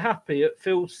got very happy at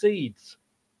Phil's seeds.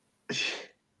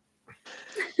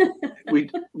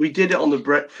 we did it on the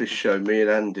breakfast show, me and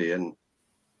Andy, and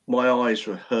my eyes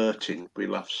were hurting. We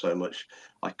laughed so much.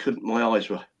 My eyes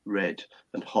were red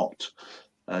and hot,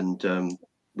 and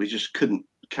we just couldn't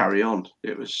carry on.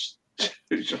 It was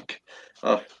like,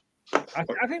 I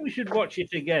think we should watch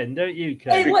it again, don't you,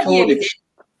 Kate? Hey, what year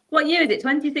is it?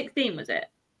 2016, was it?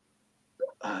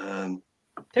 10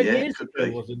 years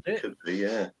ago, wasn't it? Could be,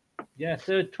 yeah. Yeah,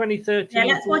 so 2013. Yeah,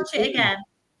 let's watch it again.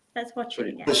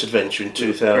 This adventure in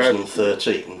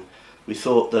 2013, we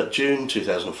thought that June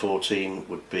 2014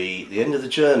 would be the end of the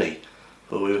journey,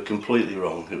 but we were completely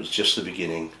wrong. It was just the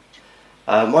beginning.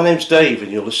 My name's Dave,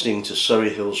 and you're listening to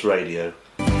Surrey Hills Radio.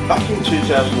 Back in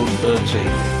 2013,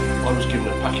 I was given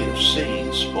a packet of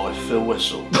seeds by Phil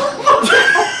Wessel.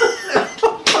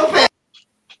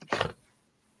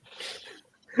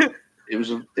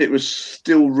 It was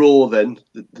still raw then,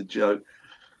 the joke.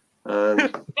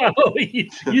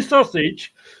 You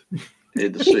sausage.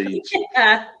 In the seeds.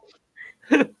 Yeah.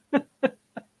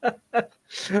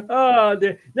 Oh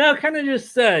dear. Now, can I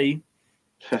just say,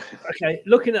 okay,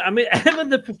 Evan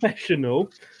the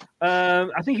professional,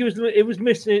 I think it was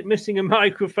missing a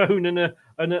microphone and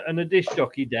a disc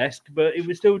jockey desk, but he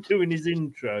was still doing his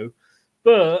intro.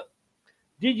 But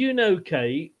did you know,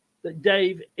 Kate, that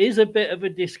Dave is a bit of a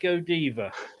disco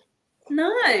diva?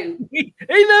 No. He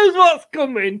knows what's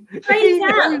coming. He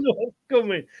knows what's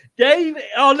coming. Dave,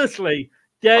 honestly,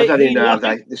 I don't even know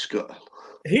how this got.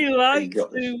 He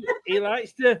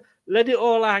likes to let it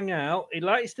all hang out. He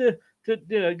likes to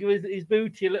give his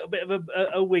booty a little bit of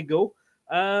a wiggle.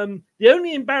 The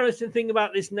only embarrassing thing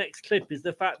about this next clip is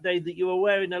the fact, Dave, that you are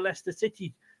wearing a Leicester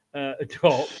City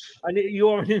top, and you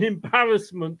are an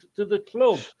embarrassment to the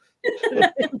club.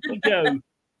 There we go.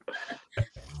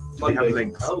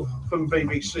 Monday. From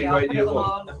BBC Radio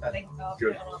 1.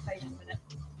 Good.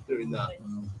 Doing that.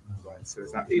 Right, so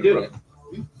is that Are you doing it?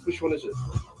 Which one is it?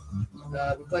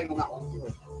 We're playing on that one.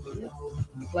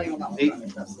 We're playing on that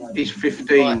one. He's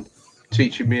 15,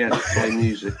 teaching me how to play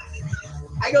music.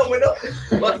 Hang on, we're not.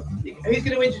 What? Who's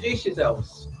going to introduce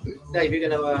yourselves? Dave, you're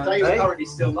going to. Dave's already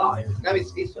still live. No,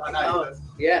 he's I know.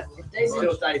 Yeah. It's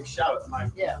still Dave's show at the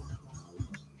moment. Yeah.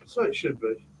 So it should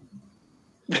be.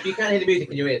 You can hear the music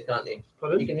in your ears, can't you?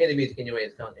 Pardon? You can hear the music in your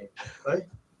ears, can't you? Hey?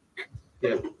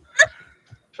 Yeah.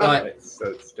 Right.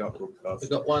 So start broadcast. We've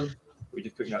got one. We're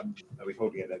just putting up. Are we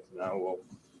holding it there now or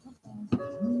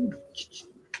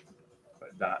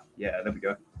like that? Yeah, there we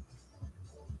go.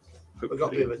 We've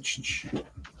got a bit of a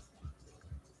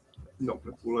knock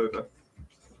the ball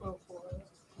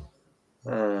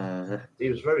over. He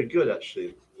was very good,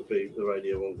 actually, the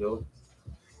Radio 1 guy.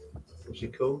 What's he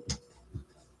called?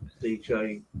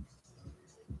 DJ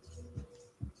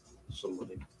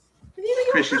somebody.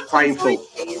 Chris is painful.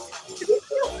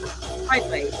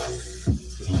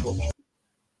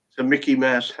 It's a Mickey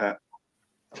Mouse hat.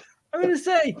 I'm going to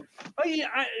say,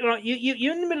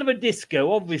 you're in the middle of a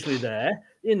disco, obviously, there.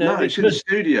 You know, No, it's in the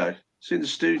studio. It's in the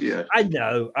studio. I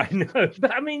know.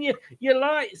 But I mean, your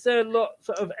lights are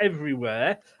sort of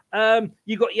everywhere.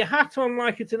 You got your hat on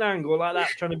like at an angle, like that,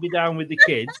 trying to be down with the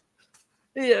kids.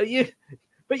 You've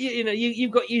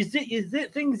got your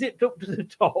thing zipped up to the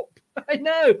top. I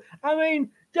know. I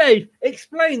mean, Dave,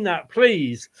 explain that,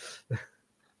 please.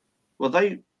 Well,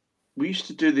 we used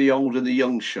to do the old and the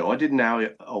young show. I did now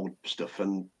old stuff,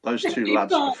 and those two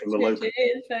lads were from a local. It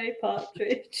is very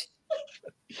Partridge.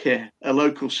 Yeah, a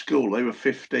local school. They were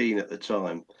 15 at the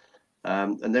time,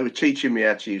 and they were teaching me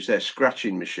how to use their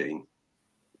scratching machine.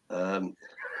 And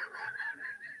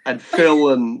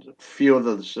Phil and a few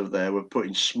others of there were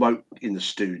putting smoke in the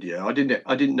studio. I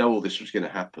didn't know all this was going to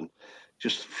happen.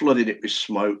 Just flooding it with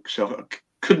smoke, so I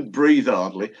couldn't breathe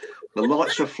hardly. The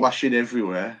lights were flashing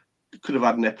everywhere. Could have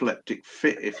had an epileptic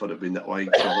fit if I'd have been that way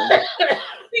inclined. I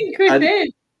think Chris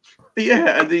is.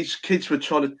 Yeah, and these kids were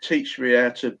trying to teach me how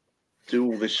to do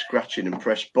all this scratching and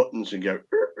press buttons and go,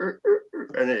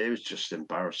 and it was just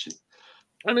embarrassing.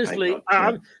 Honestly,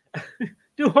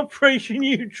 do Operation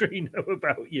Neutrino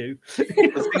about you.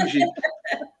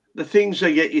 The things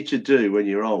they get you to do when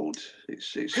you're old,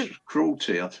 it's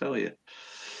cruelty, I tell you.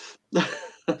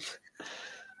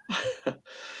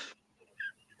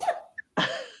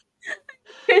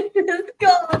 It's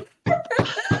gone.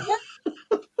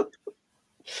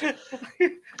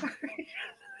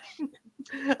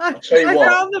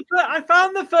 I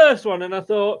found the first one and I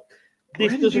thought,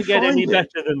 this doesn't get any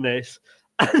better than this.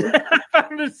 And then I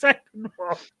found the second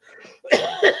one.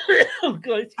 Oh,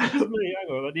 God, excuse me. Hang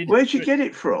on, where'd you get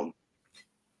it from?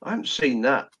 I haven't seen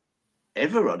that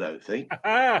ever, I don't think.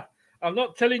 I'm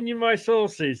not telling you my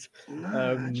sources.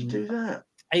 No, how'd you do that?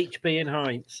 HP and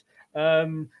Heinz.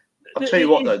 I'll tell you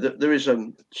what, though, there is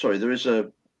a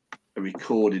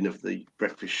recording of the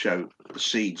breakfast show, the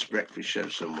Seeds breakfast show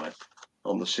somewhere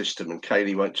on the system, and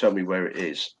Kaylee won't tell me where it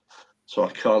is, so I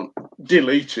can't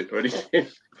delete it or anything.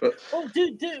 But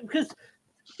because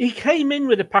he came in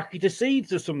with a packet of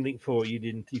seeds or something for you,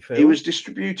 didn't he, Phil? He was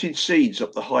distributing seeds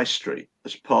up the high street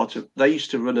as part of. They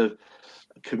used to run a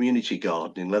community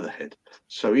garden in Leatherhead,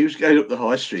 so he was going up the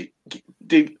high street,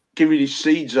 giving his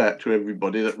seeds out to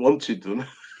everybody that wanted them.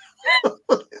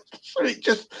 So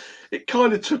it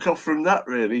kind of took off from that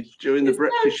really during the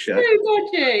breakfast show. So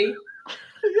dodgy.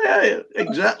 Yeah,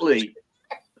 exactly.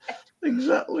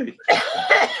 It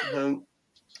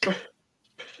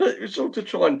was all to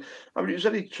try and. I mean, it was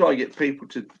only to try and get people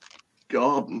to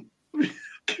garden.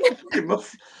 give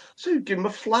them a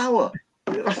flower,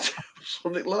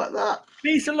 something like that.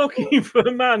 These are looking for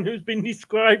a man who's been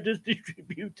described as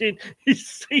distributing his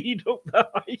seed up the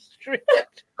high street.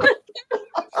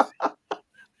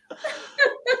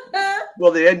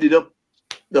 Well, they ended up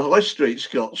the high street,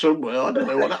 Scott, somewhere. I don't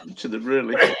know what happened to them,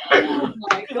 really. Oh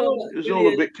my God, it was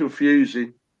all a bit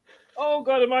confusing. Oh,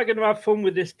 God, am I going to have fun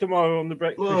with this tomorrow on the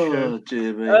breakfast show? Oh,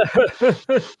 dear me.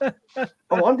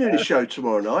 I'm doing a show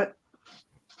tomorrow night.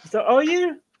 So, are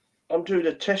you? I'm doing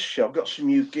a test show. I've got some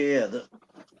new gear that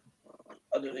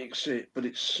I don't think you can see it, but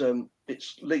it's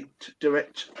linked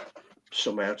direct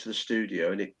somehow to the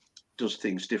studio, and it does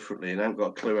things differently, and I haven't got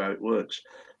a clue how it works.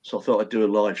 So I thought I'd do a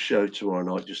live show tomorrow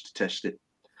night just to test it.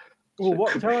 Well,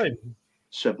 what time?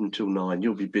 7 till 9.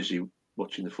 You'll be busy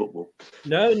watching the football.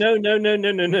 No. We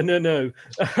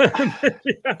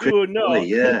will not.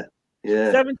 Yeah.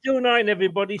 7 till 9,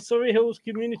 everybody. Surrey Hills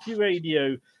Community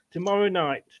Radio tomorrow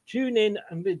night. Tune in,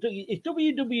 and it's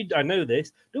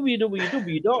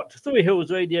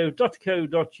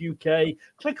www.surreyhillsradio.co.uk.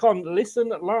 Click on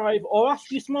Listen Live or ask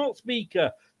your smart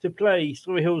speaker to play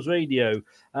Surrey Hills Radio.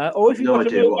 Or if you've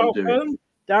got a mobile phone,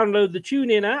 download the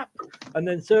TuneIn app and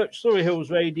then search Surrey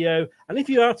Hills Radio. And if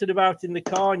you're out and about in the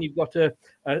car and you've got a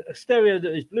stereo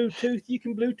that is Bluetooth, you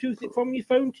can Bluetooth it from your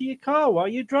phone to your car while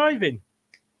you're driving.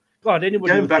 God,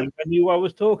 anybody would think I knew what I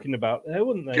was talking about there,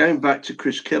 wouldn't they? Going back to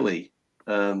Chris Kelly,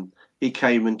 he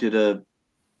came and did a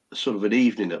sort of an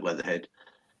evening at Leatherhead,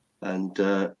 and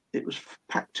it was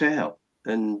packed out.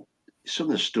 And some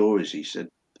of the stories he said,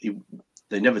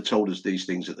 They never told us these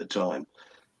things at the time.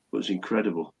 It was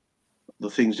incredible. The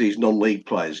things these non-league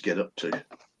players get up to.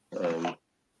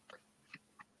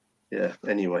 Yeah,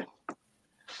 anyway.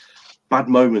 Bad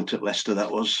moment at Leicester,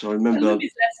 that was. I remember. I love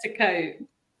his Leicester coat.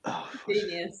 Oh,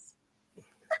 genius.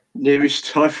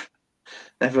 Nearest I've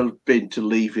ever been to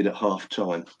leaving at half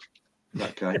time.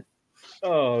 That game.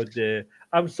 Oh dear.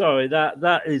 I'm sorry.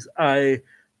 That is I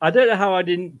don't know how I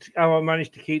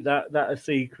managed to keep that a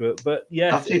secret, but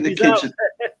yes, I think the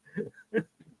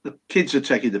kids are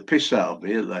taking the piss out of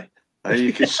me, aren't they?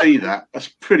 You can see that. That's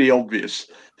pretty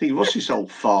obvious. Think, what's this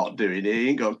old fart doing here? He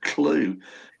ain't got a clue.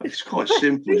 It's quite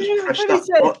simple. Just press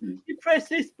that button. You press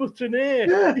this button here.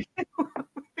 Yeah.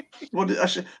 I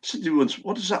said to him once,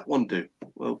 what does that one do?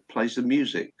 Well, plays the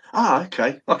music. Ah,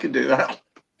 okay. I can do that.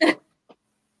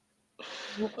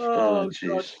 Oh,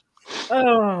 jeez.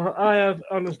 Oh, I have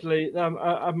honestly.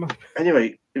 I'm.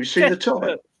 Anyway, have you seen the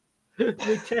time?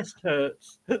 My chest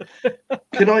hurts.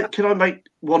 Can I make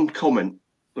one comment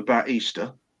about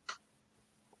Easter?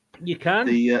 You can.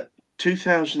 The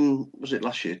 2000 was it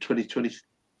last year?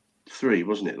 2023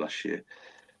 wasn't it last year?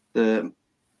 The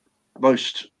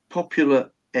most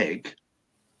popular egg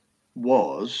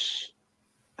was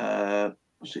it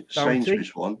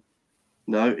Sainsbury's one?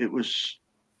 No, it was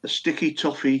a sticky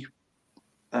toffee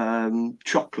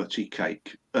chocolatey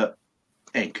cake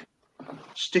egg.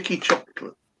 Sticky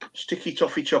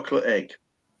toffee chocolate egg.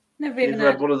 Never even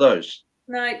had one of those.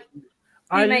 No.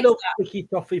 I love sticky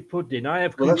toffee pudding. I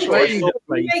have complained. Who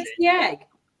makes the egg?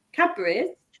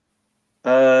 Cadbury's?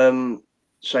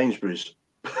 Sainsbury's.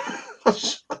 I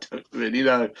don't really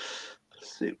know.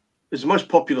 It's the most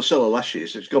popular seller last year,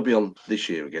 so it's got to be on this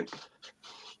year again.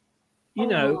 You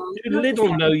know,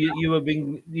 little know you've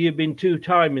been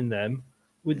two-timing them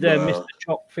with their Mr.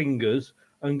 Chop fingers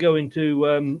and going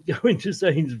to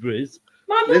Sainsbury's.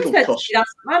 My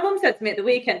mum said to me at the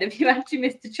weekend, "Have you actually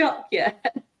Mr. Chop yet?"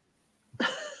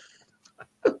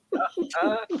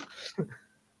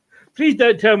 Please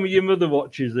don't tell me your mother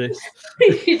watches this.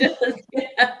 She does,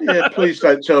 yeah. Yeah, please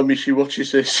don't tell me she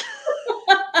watches this.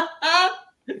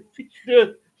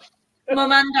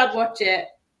 Mum and Dad watch it.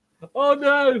 Oh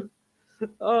no!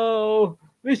 Oh,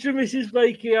 Mr. and Mrs.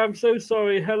 Blakey, I'm so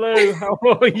sorry. Hello, how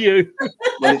are you?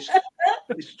 Well,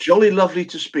 it's jolly lovely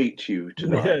to speak to you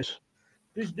tonight. Yes.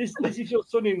 This is your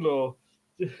son-in-law.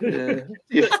 Yeah.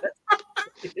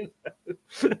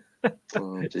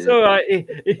 Oh, it's all right. I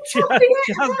can't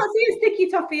see a sticky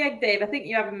toffee egg, Dave. I think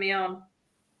you're having me on.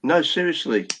 No,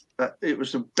 seriously, it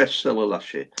was the bestseller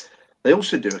last year. They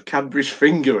also do a Cadbury's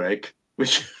finger egg,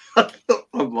 which I thought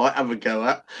I might have a go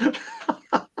at.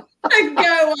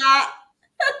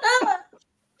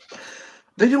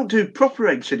 They don't do proper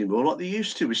eggs anymore like they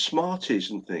used to with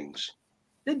Smarties and things.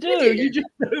 They do. You just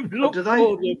don't look for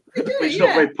them. It's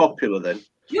not very popular then.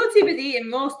 You're too busy eating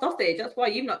more sausage. That's why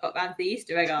you've not got round to the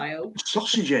Easter egg aisle.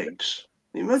 Sausage eggs.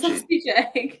 Can you imagine? Sausage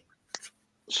egg.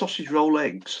 Sausage roll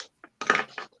eggs.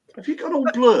 Have you got all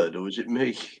blurred, or is it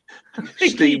me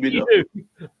steaming up?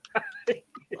 The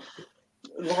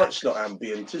light's not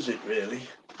ambient, is it really?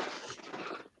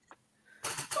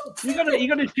 You're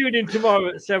gonna tune in tomorrow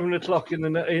at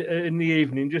 7:00 in the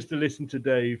evening just to listen to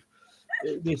Dave.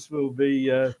 This will be.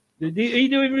 Are you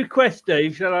doing requests,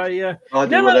 Dave? Shall I? I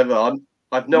do whatever.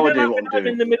 I've no idea what I'm doing. I'm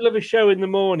in the middle of a show in the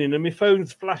morning and my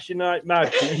phone's flashing like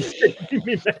mad. You sending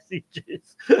me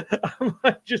messages. I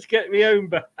might just get my own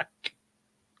back.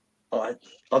 I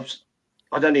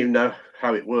don't even know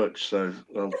how it works, so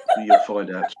you'll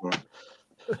find out tomorrow.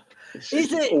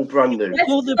 Is it all brand new?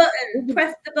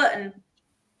 Press the button.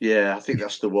 Yeah, I think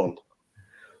that's the one.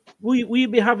 Will you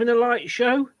be having a light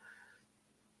show?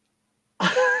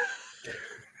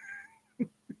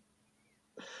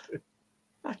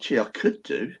 Actually, I could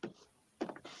do.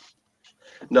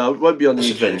 No, it won't be on the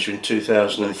adventure in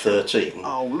 2013.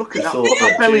 Oh, look at that! Thought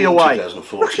that belly away.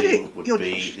 2014 would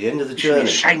be the end of the journey.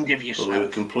 Ashamed of yourself. But we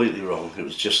were completely wrong. It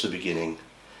was just the beginning.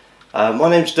 My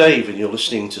name's Dave, and you're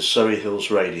listening to Surrey Hills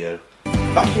Radio.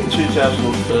 Back in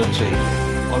 2013,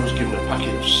 I was given a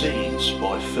packet of seeds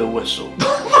by Phil Wessel. You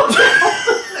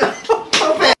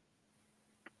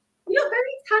look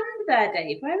very tanned there,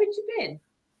 Dave. Where had you been?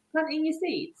 Planting your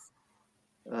seeds?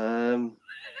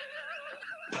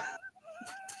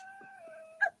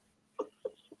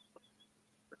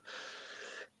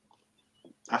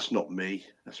 That's not me.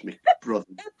 That's my brother.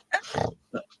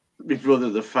 My brother,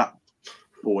 the fat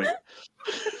boy.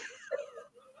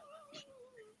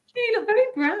 You look very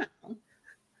brown.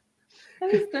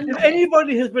 If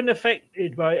anybody has been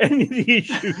affected by any of the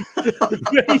issues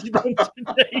raised on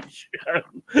today's show,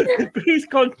 please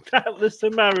contact the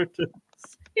Samaritans.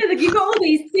 Yeah, look, you've got all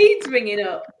these seeds ringing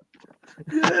up.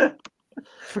 Yeah.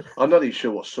 I'm not even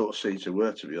sure what sort of seeds there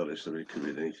were, to be honest. I mean, it could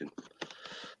be anything.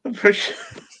 I'm pretty sure.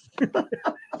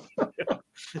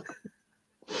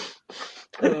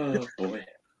 Oh, boy.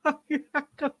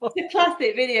 It's a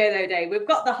classic video, though, Dave. We've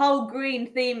got the whole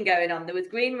green theme going on. There was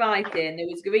green writing, there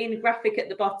was green graphic at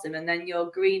the bottom, and then your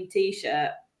green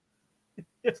T-shirt.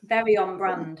 It's very on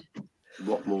brand.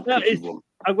 What more could you want?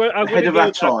 Ahead of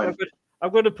our time.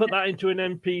 I'm going to put that into an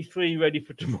MP3 ready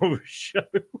for tomorrow's show.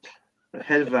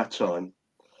 Ahead of our time.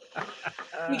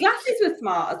 Your glasses were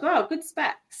smart as well. Good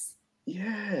specs.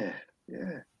 Yeah.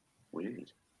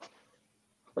 Weird.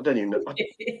 I don't even know.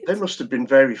 They must have been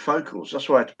varifocals. That's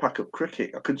why I had to pack up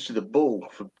cricket. I couldn't see the ball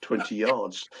for 20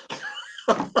 yards.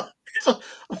 I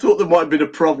thought there might have been a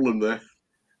problem there.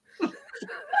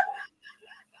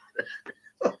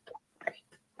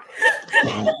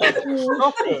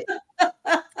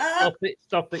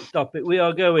 Stop it. We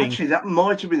are going. Actually, that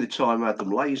might have been the time I had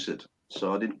them lasered,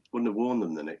 so I wouldn't have worn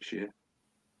them the next year.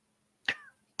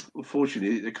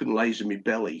 Unfortunately, they couldn't laser me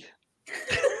belly.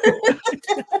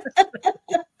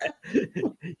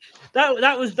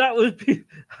 that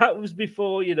was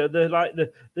before, you know,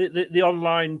 the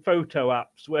online photo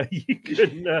apps where you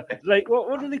can like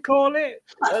what do they call it?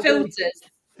 Filters.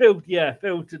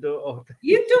 Filtered. Or...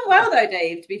 You've done well though,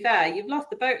 Dave. To be fair, you've lost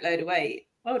a boatload of weight.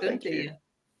 Well done to you.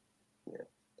 Yeah,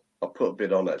 I put a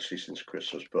bit on actually since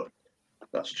Christmas, but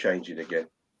that's changing again.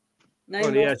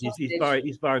 Well, yes,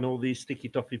 he's buying all these sticky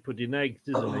toffee pudding eggs,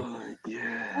 isn't he?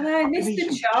 Yeah. I know,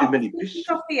 Mr. Chop, sticky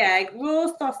toffee egg, raw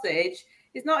sausage.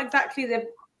 It's not exactly the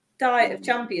diet of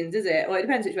champions, is it? Or it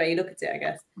depends which way you look at it, I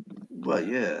guess. Well,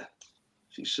 yeah.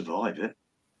 If you survive it,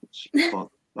 it's part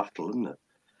of the battle, isn't it?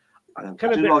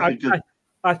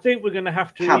 I think we're going to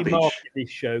have to remarket this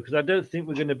show because I don't think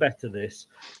we're going to better this.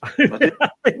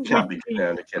 Cabbage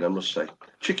down again, I must say.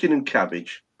 Chicken and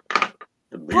cabbage.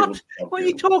 What are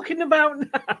you talking about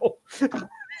now?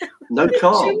 No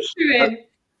carbs.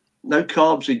 No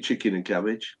carbs in chicken and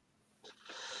cabbage.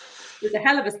 There's a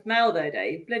hell of a smell though,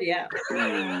 Dave. Bloody hell.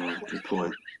 Good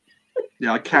point.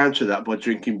 Yeah, I counter that by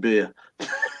drinking beer.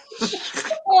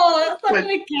 That's not going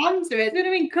to counter it. It's going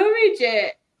to encourage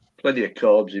it. Plenty of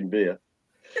carbs in beer.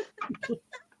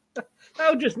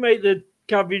 That'll just make the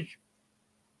cabbage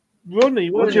runny,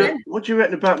 won't it? What do you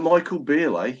reckon about Michael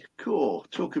Beale, eh? Cool.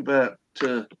 Talk about,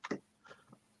 talking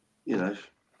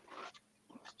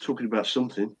about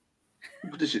something.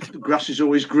 What is it? The grass is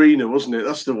always greener, wasn't it?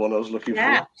 That's the one I was looking for.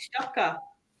 Yeah, shocker.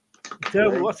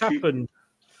 Tell me what's happened.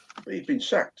 He's been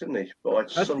sacked, hasn't he, by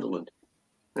Sunderland?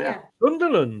 Yeah.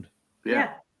 Sunderland?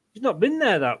 Yeah. He's not been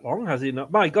there that long, has he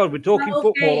not? My God, we're talking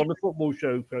football on the football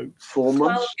show, folks. 4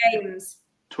 months? 12 games.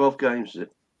 12 games, is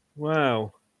it?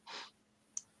 Wow.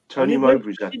 Tony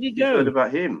Mowbray's Where did he You've go? heard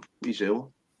about him. He's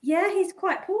ill. Yeah, he's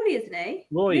quite poorly, isn't he?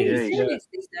 Roy really is.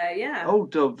 seriously so, yeah. Oh,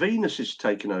 Venus is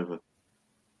taken over.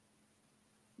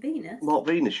 Venus? Mark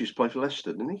Venus used to play for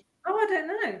Leicester, didn't he? Oh, I don't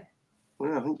know.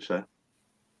 Well, I think so.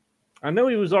 I know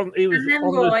he was on. And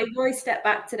then Roy stepped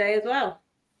back today as well.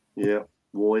 Yeah,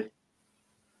 Roy.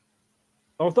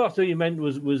 I thought you meant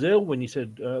was ill when you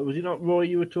said, was it not Roy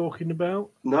you were talking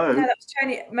about? No, that was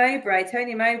Tony Mowbray.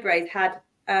 Tony Mowbray's had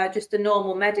just a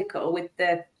normal medical with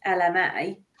the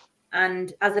LMA,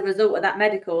 and as a result of that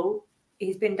medical,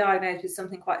 he's been diagnosed with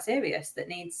something quite serious that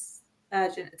needs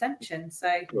urgent attention. So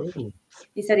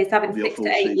he said he's having 6 to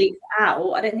 8 weeks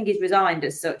out. I don't think he's resigned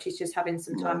as such. He's just having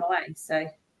some time away. So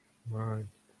right,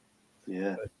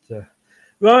 yeah, but,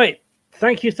 right.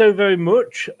 Thank you so very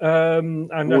much.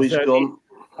 And I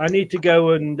need to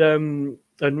go and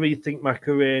rethink my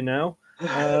career now.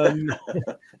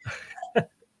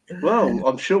 Well,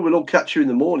 I'm sure we'll all catch you in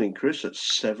the morning, Chris, at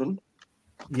 7.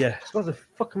 Yes. What the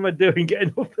fuck am I doing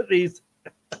getting up at these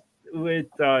weird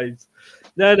times?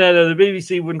 No. The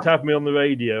BBC wouldn't have me on the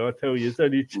radio. I tell you, it's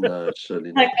only. No,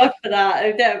 certainly not. Thank God for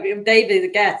that. David's a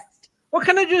guest. What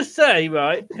can I just say?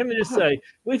 Right? Can I just say,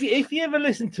 if you ever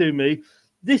listen to me,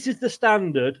 this is the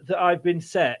standard that I've been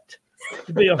set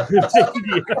to be on the video. It's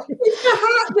the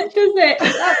hat that does it.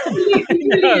 It's absolutely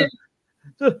brilliant.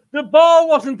 The bar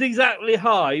wasn't exactly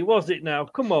high, was it now?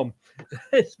 Come on.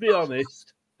 Let's be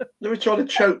honest. They were trying to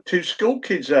choke 2 school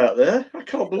kids out there. I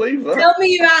can't believe that. Tell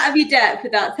me you're out of your depth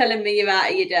without telling me you're out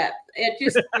of your depth.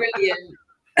 It's just brilliant.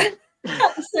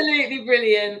 Absolutely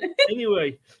brilliant.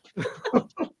 Anyway,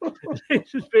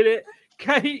 this has been it.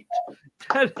 Kate,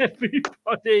 tell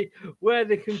everybody where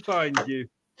they can find you.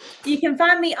 You can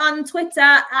find me on Twitter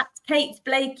at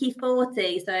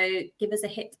KateBlakey40. So give us a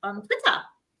hit on Twitter.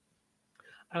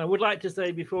 And I would like to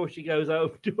say before she goes, I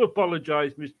do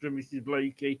apologise, Mr. and Mrs.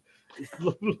 Blakey. It's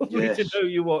lovely to know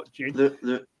you're watching.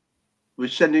 We're We're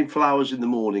sending flowers in the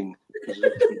morning as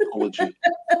an apology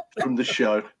from the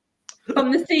show.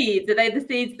 From the seeds? Are they the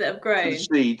seeds that have grown? The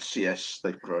seeds, yes,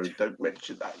 they've grown. Don't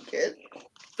mention that again.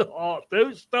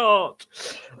 Don't start.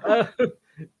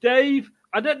 Dave,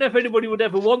 I don't know if anybody would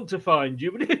ever want to find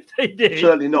you, but if they did...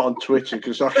 Certainly not on Twitter,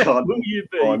 because I can't Will you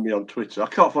be? find me on Twitter. I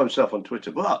can't find myself on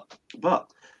Twitter, but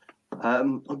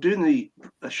I'm doing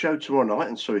a show tomorrow night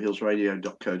on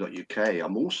surreyhillsradio.co.uk.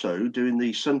 I'm also doing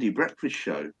the Sunday breakfast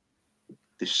show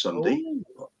this Sunday,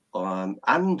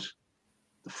 and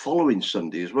the following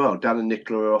Sunday as well. Dan and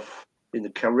Nicola are off in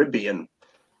the Caribbean.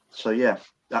 So, yeah,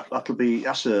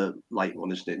 that's a late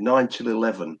one, isn't it? 9 till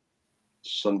 11,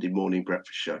 Sunday morning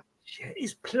breakfast show.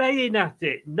 He's playing at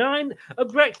it. A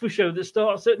breakfast show that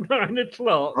starts at 9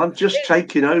 o'clock. I'm just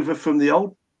taking over from the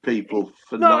old people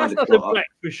for 9 that's o'clock. Not a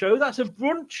breakfast show. That's a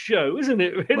brunch show, isn't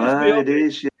it? Really? Well, it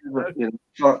is. Yeah, but,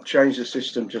 can't change the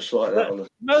system just like that.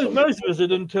 Most of us have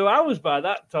done 2 hours by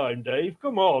that time, Dave.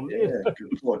 Come on. Yeah,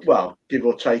 good point. Well, give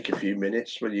or take a few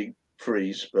minutes when you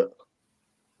freeze, but.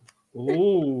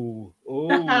 Oh.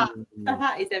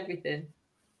 That is everything.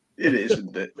 It is,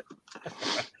 isn't it?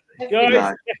 Guys,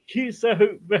 thank you so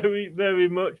very, very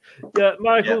much. Yeah,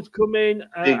 Michael's come in.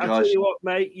 I tell you what,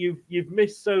 mate, you've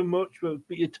missed so much, but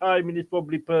your timing is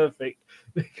probably perfect.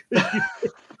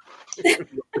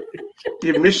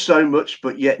 You've missed so much,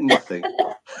 but yet nothing.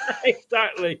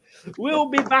 Exactly. We'll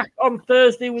be back on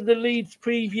Thursday with the Leeds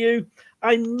preview.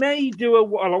 I may do I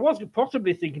was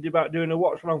possibly thinking about doing a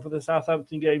watch along for the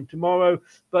Southampton game tomorrow,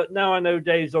 but now I know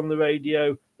Dave's on the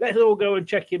radio. Let's all go and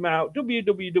check him out.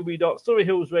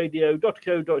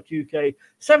 www.surreyhillsradio.co.uk.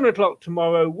 7 o'clock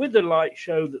tomorrow with the light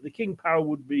show that the King Power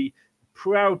would be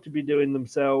proud to be doing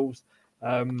themselves.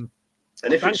 And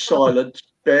if it's silent,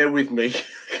 bear with me.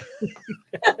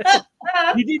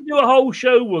 You did do a whole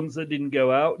show once that didn't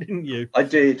go out, didn't you? I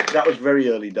did. That was very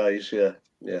early days, yeah.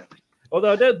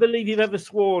 Although I don't believe you've ever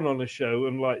sworn on a show,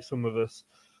 unlike some of us.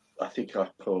 I think I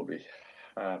probably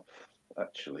have,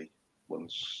 actually,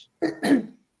 once.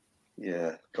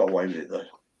 Yeah, got away with it, though.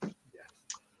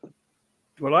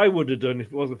 Well, I would have done if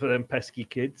it wasn't for them pesky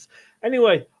kids.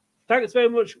 Anyway, thanks very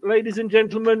much, ladies and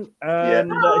gentlemen.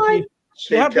 And if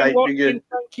you have been watching,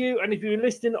 thank you. And if you're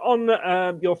listening on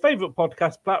your favourite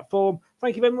podcast platform,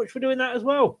 thank you very much for doing that as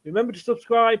well. Remember to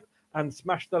subscribe and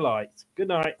smash the likes. Good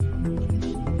night.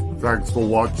 Thanks for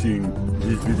watching.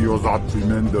 These videos are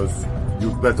tremendous.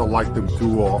 You better like them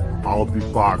too, or I'll be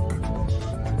back.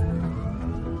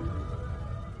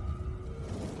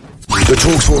 The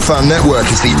TalkSport Fan Network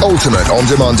is the ultimate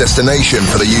on-demand destination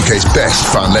for the UK's best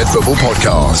fan-led football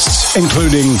podcasts.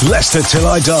 Including Leicester Till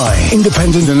I Die,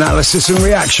 independent analysis and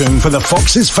reaction for the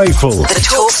Fox's faithful. The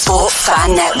TalkSport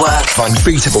Fan Network.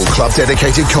 Unbeatable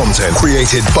club-dedicated content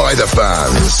created by the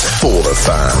fans, for the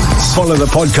fans. Follow the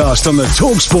podcast on the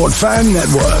TalkSport Fan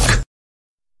Network.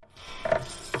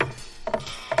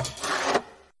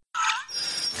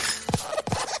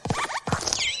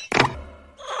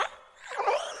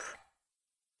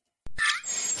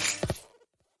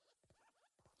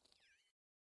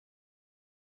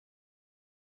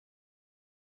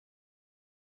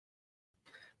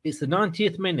 It's the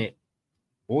 90th minute.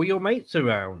 All your mates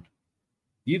around.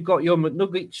 You've got your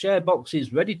McNugget share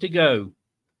boxes ready to go.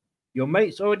 Your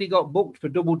mate's already got booked for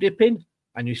double dipping,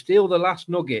 and you steal the last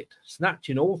nugget,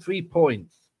 snatching all 3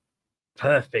 points.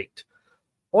 Perfect.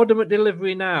 Order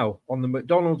McDelivery now on the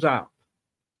McDonald's app.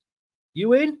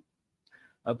 You in?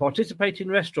 At participating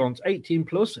restaurants, 18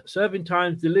 plus, serving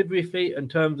times, delivery fee and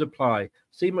terms apply.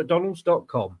 See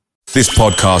mcdonalds.com. This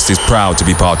podcast is proud to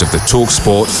be part of the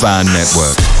TalkSport Fan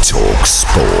Network.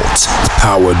 TalkSport.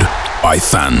 Powered by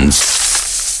fans.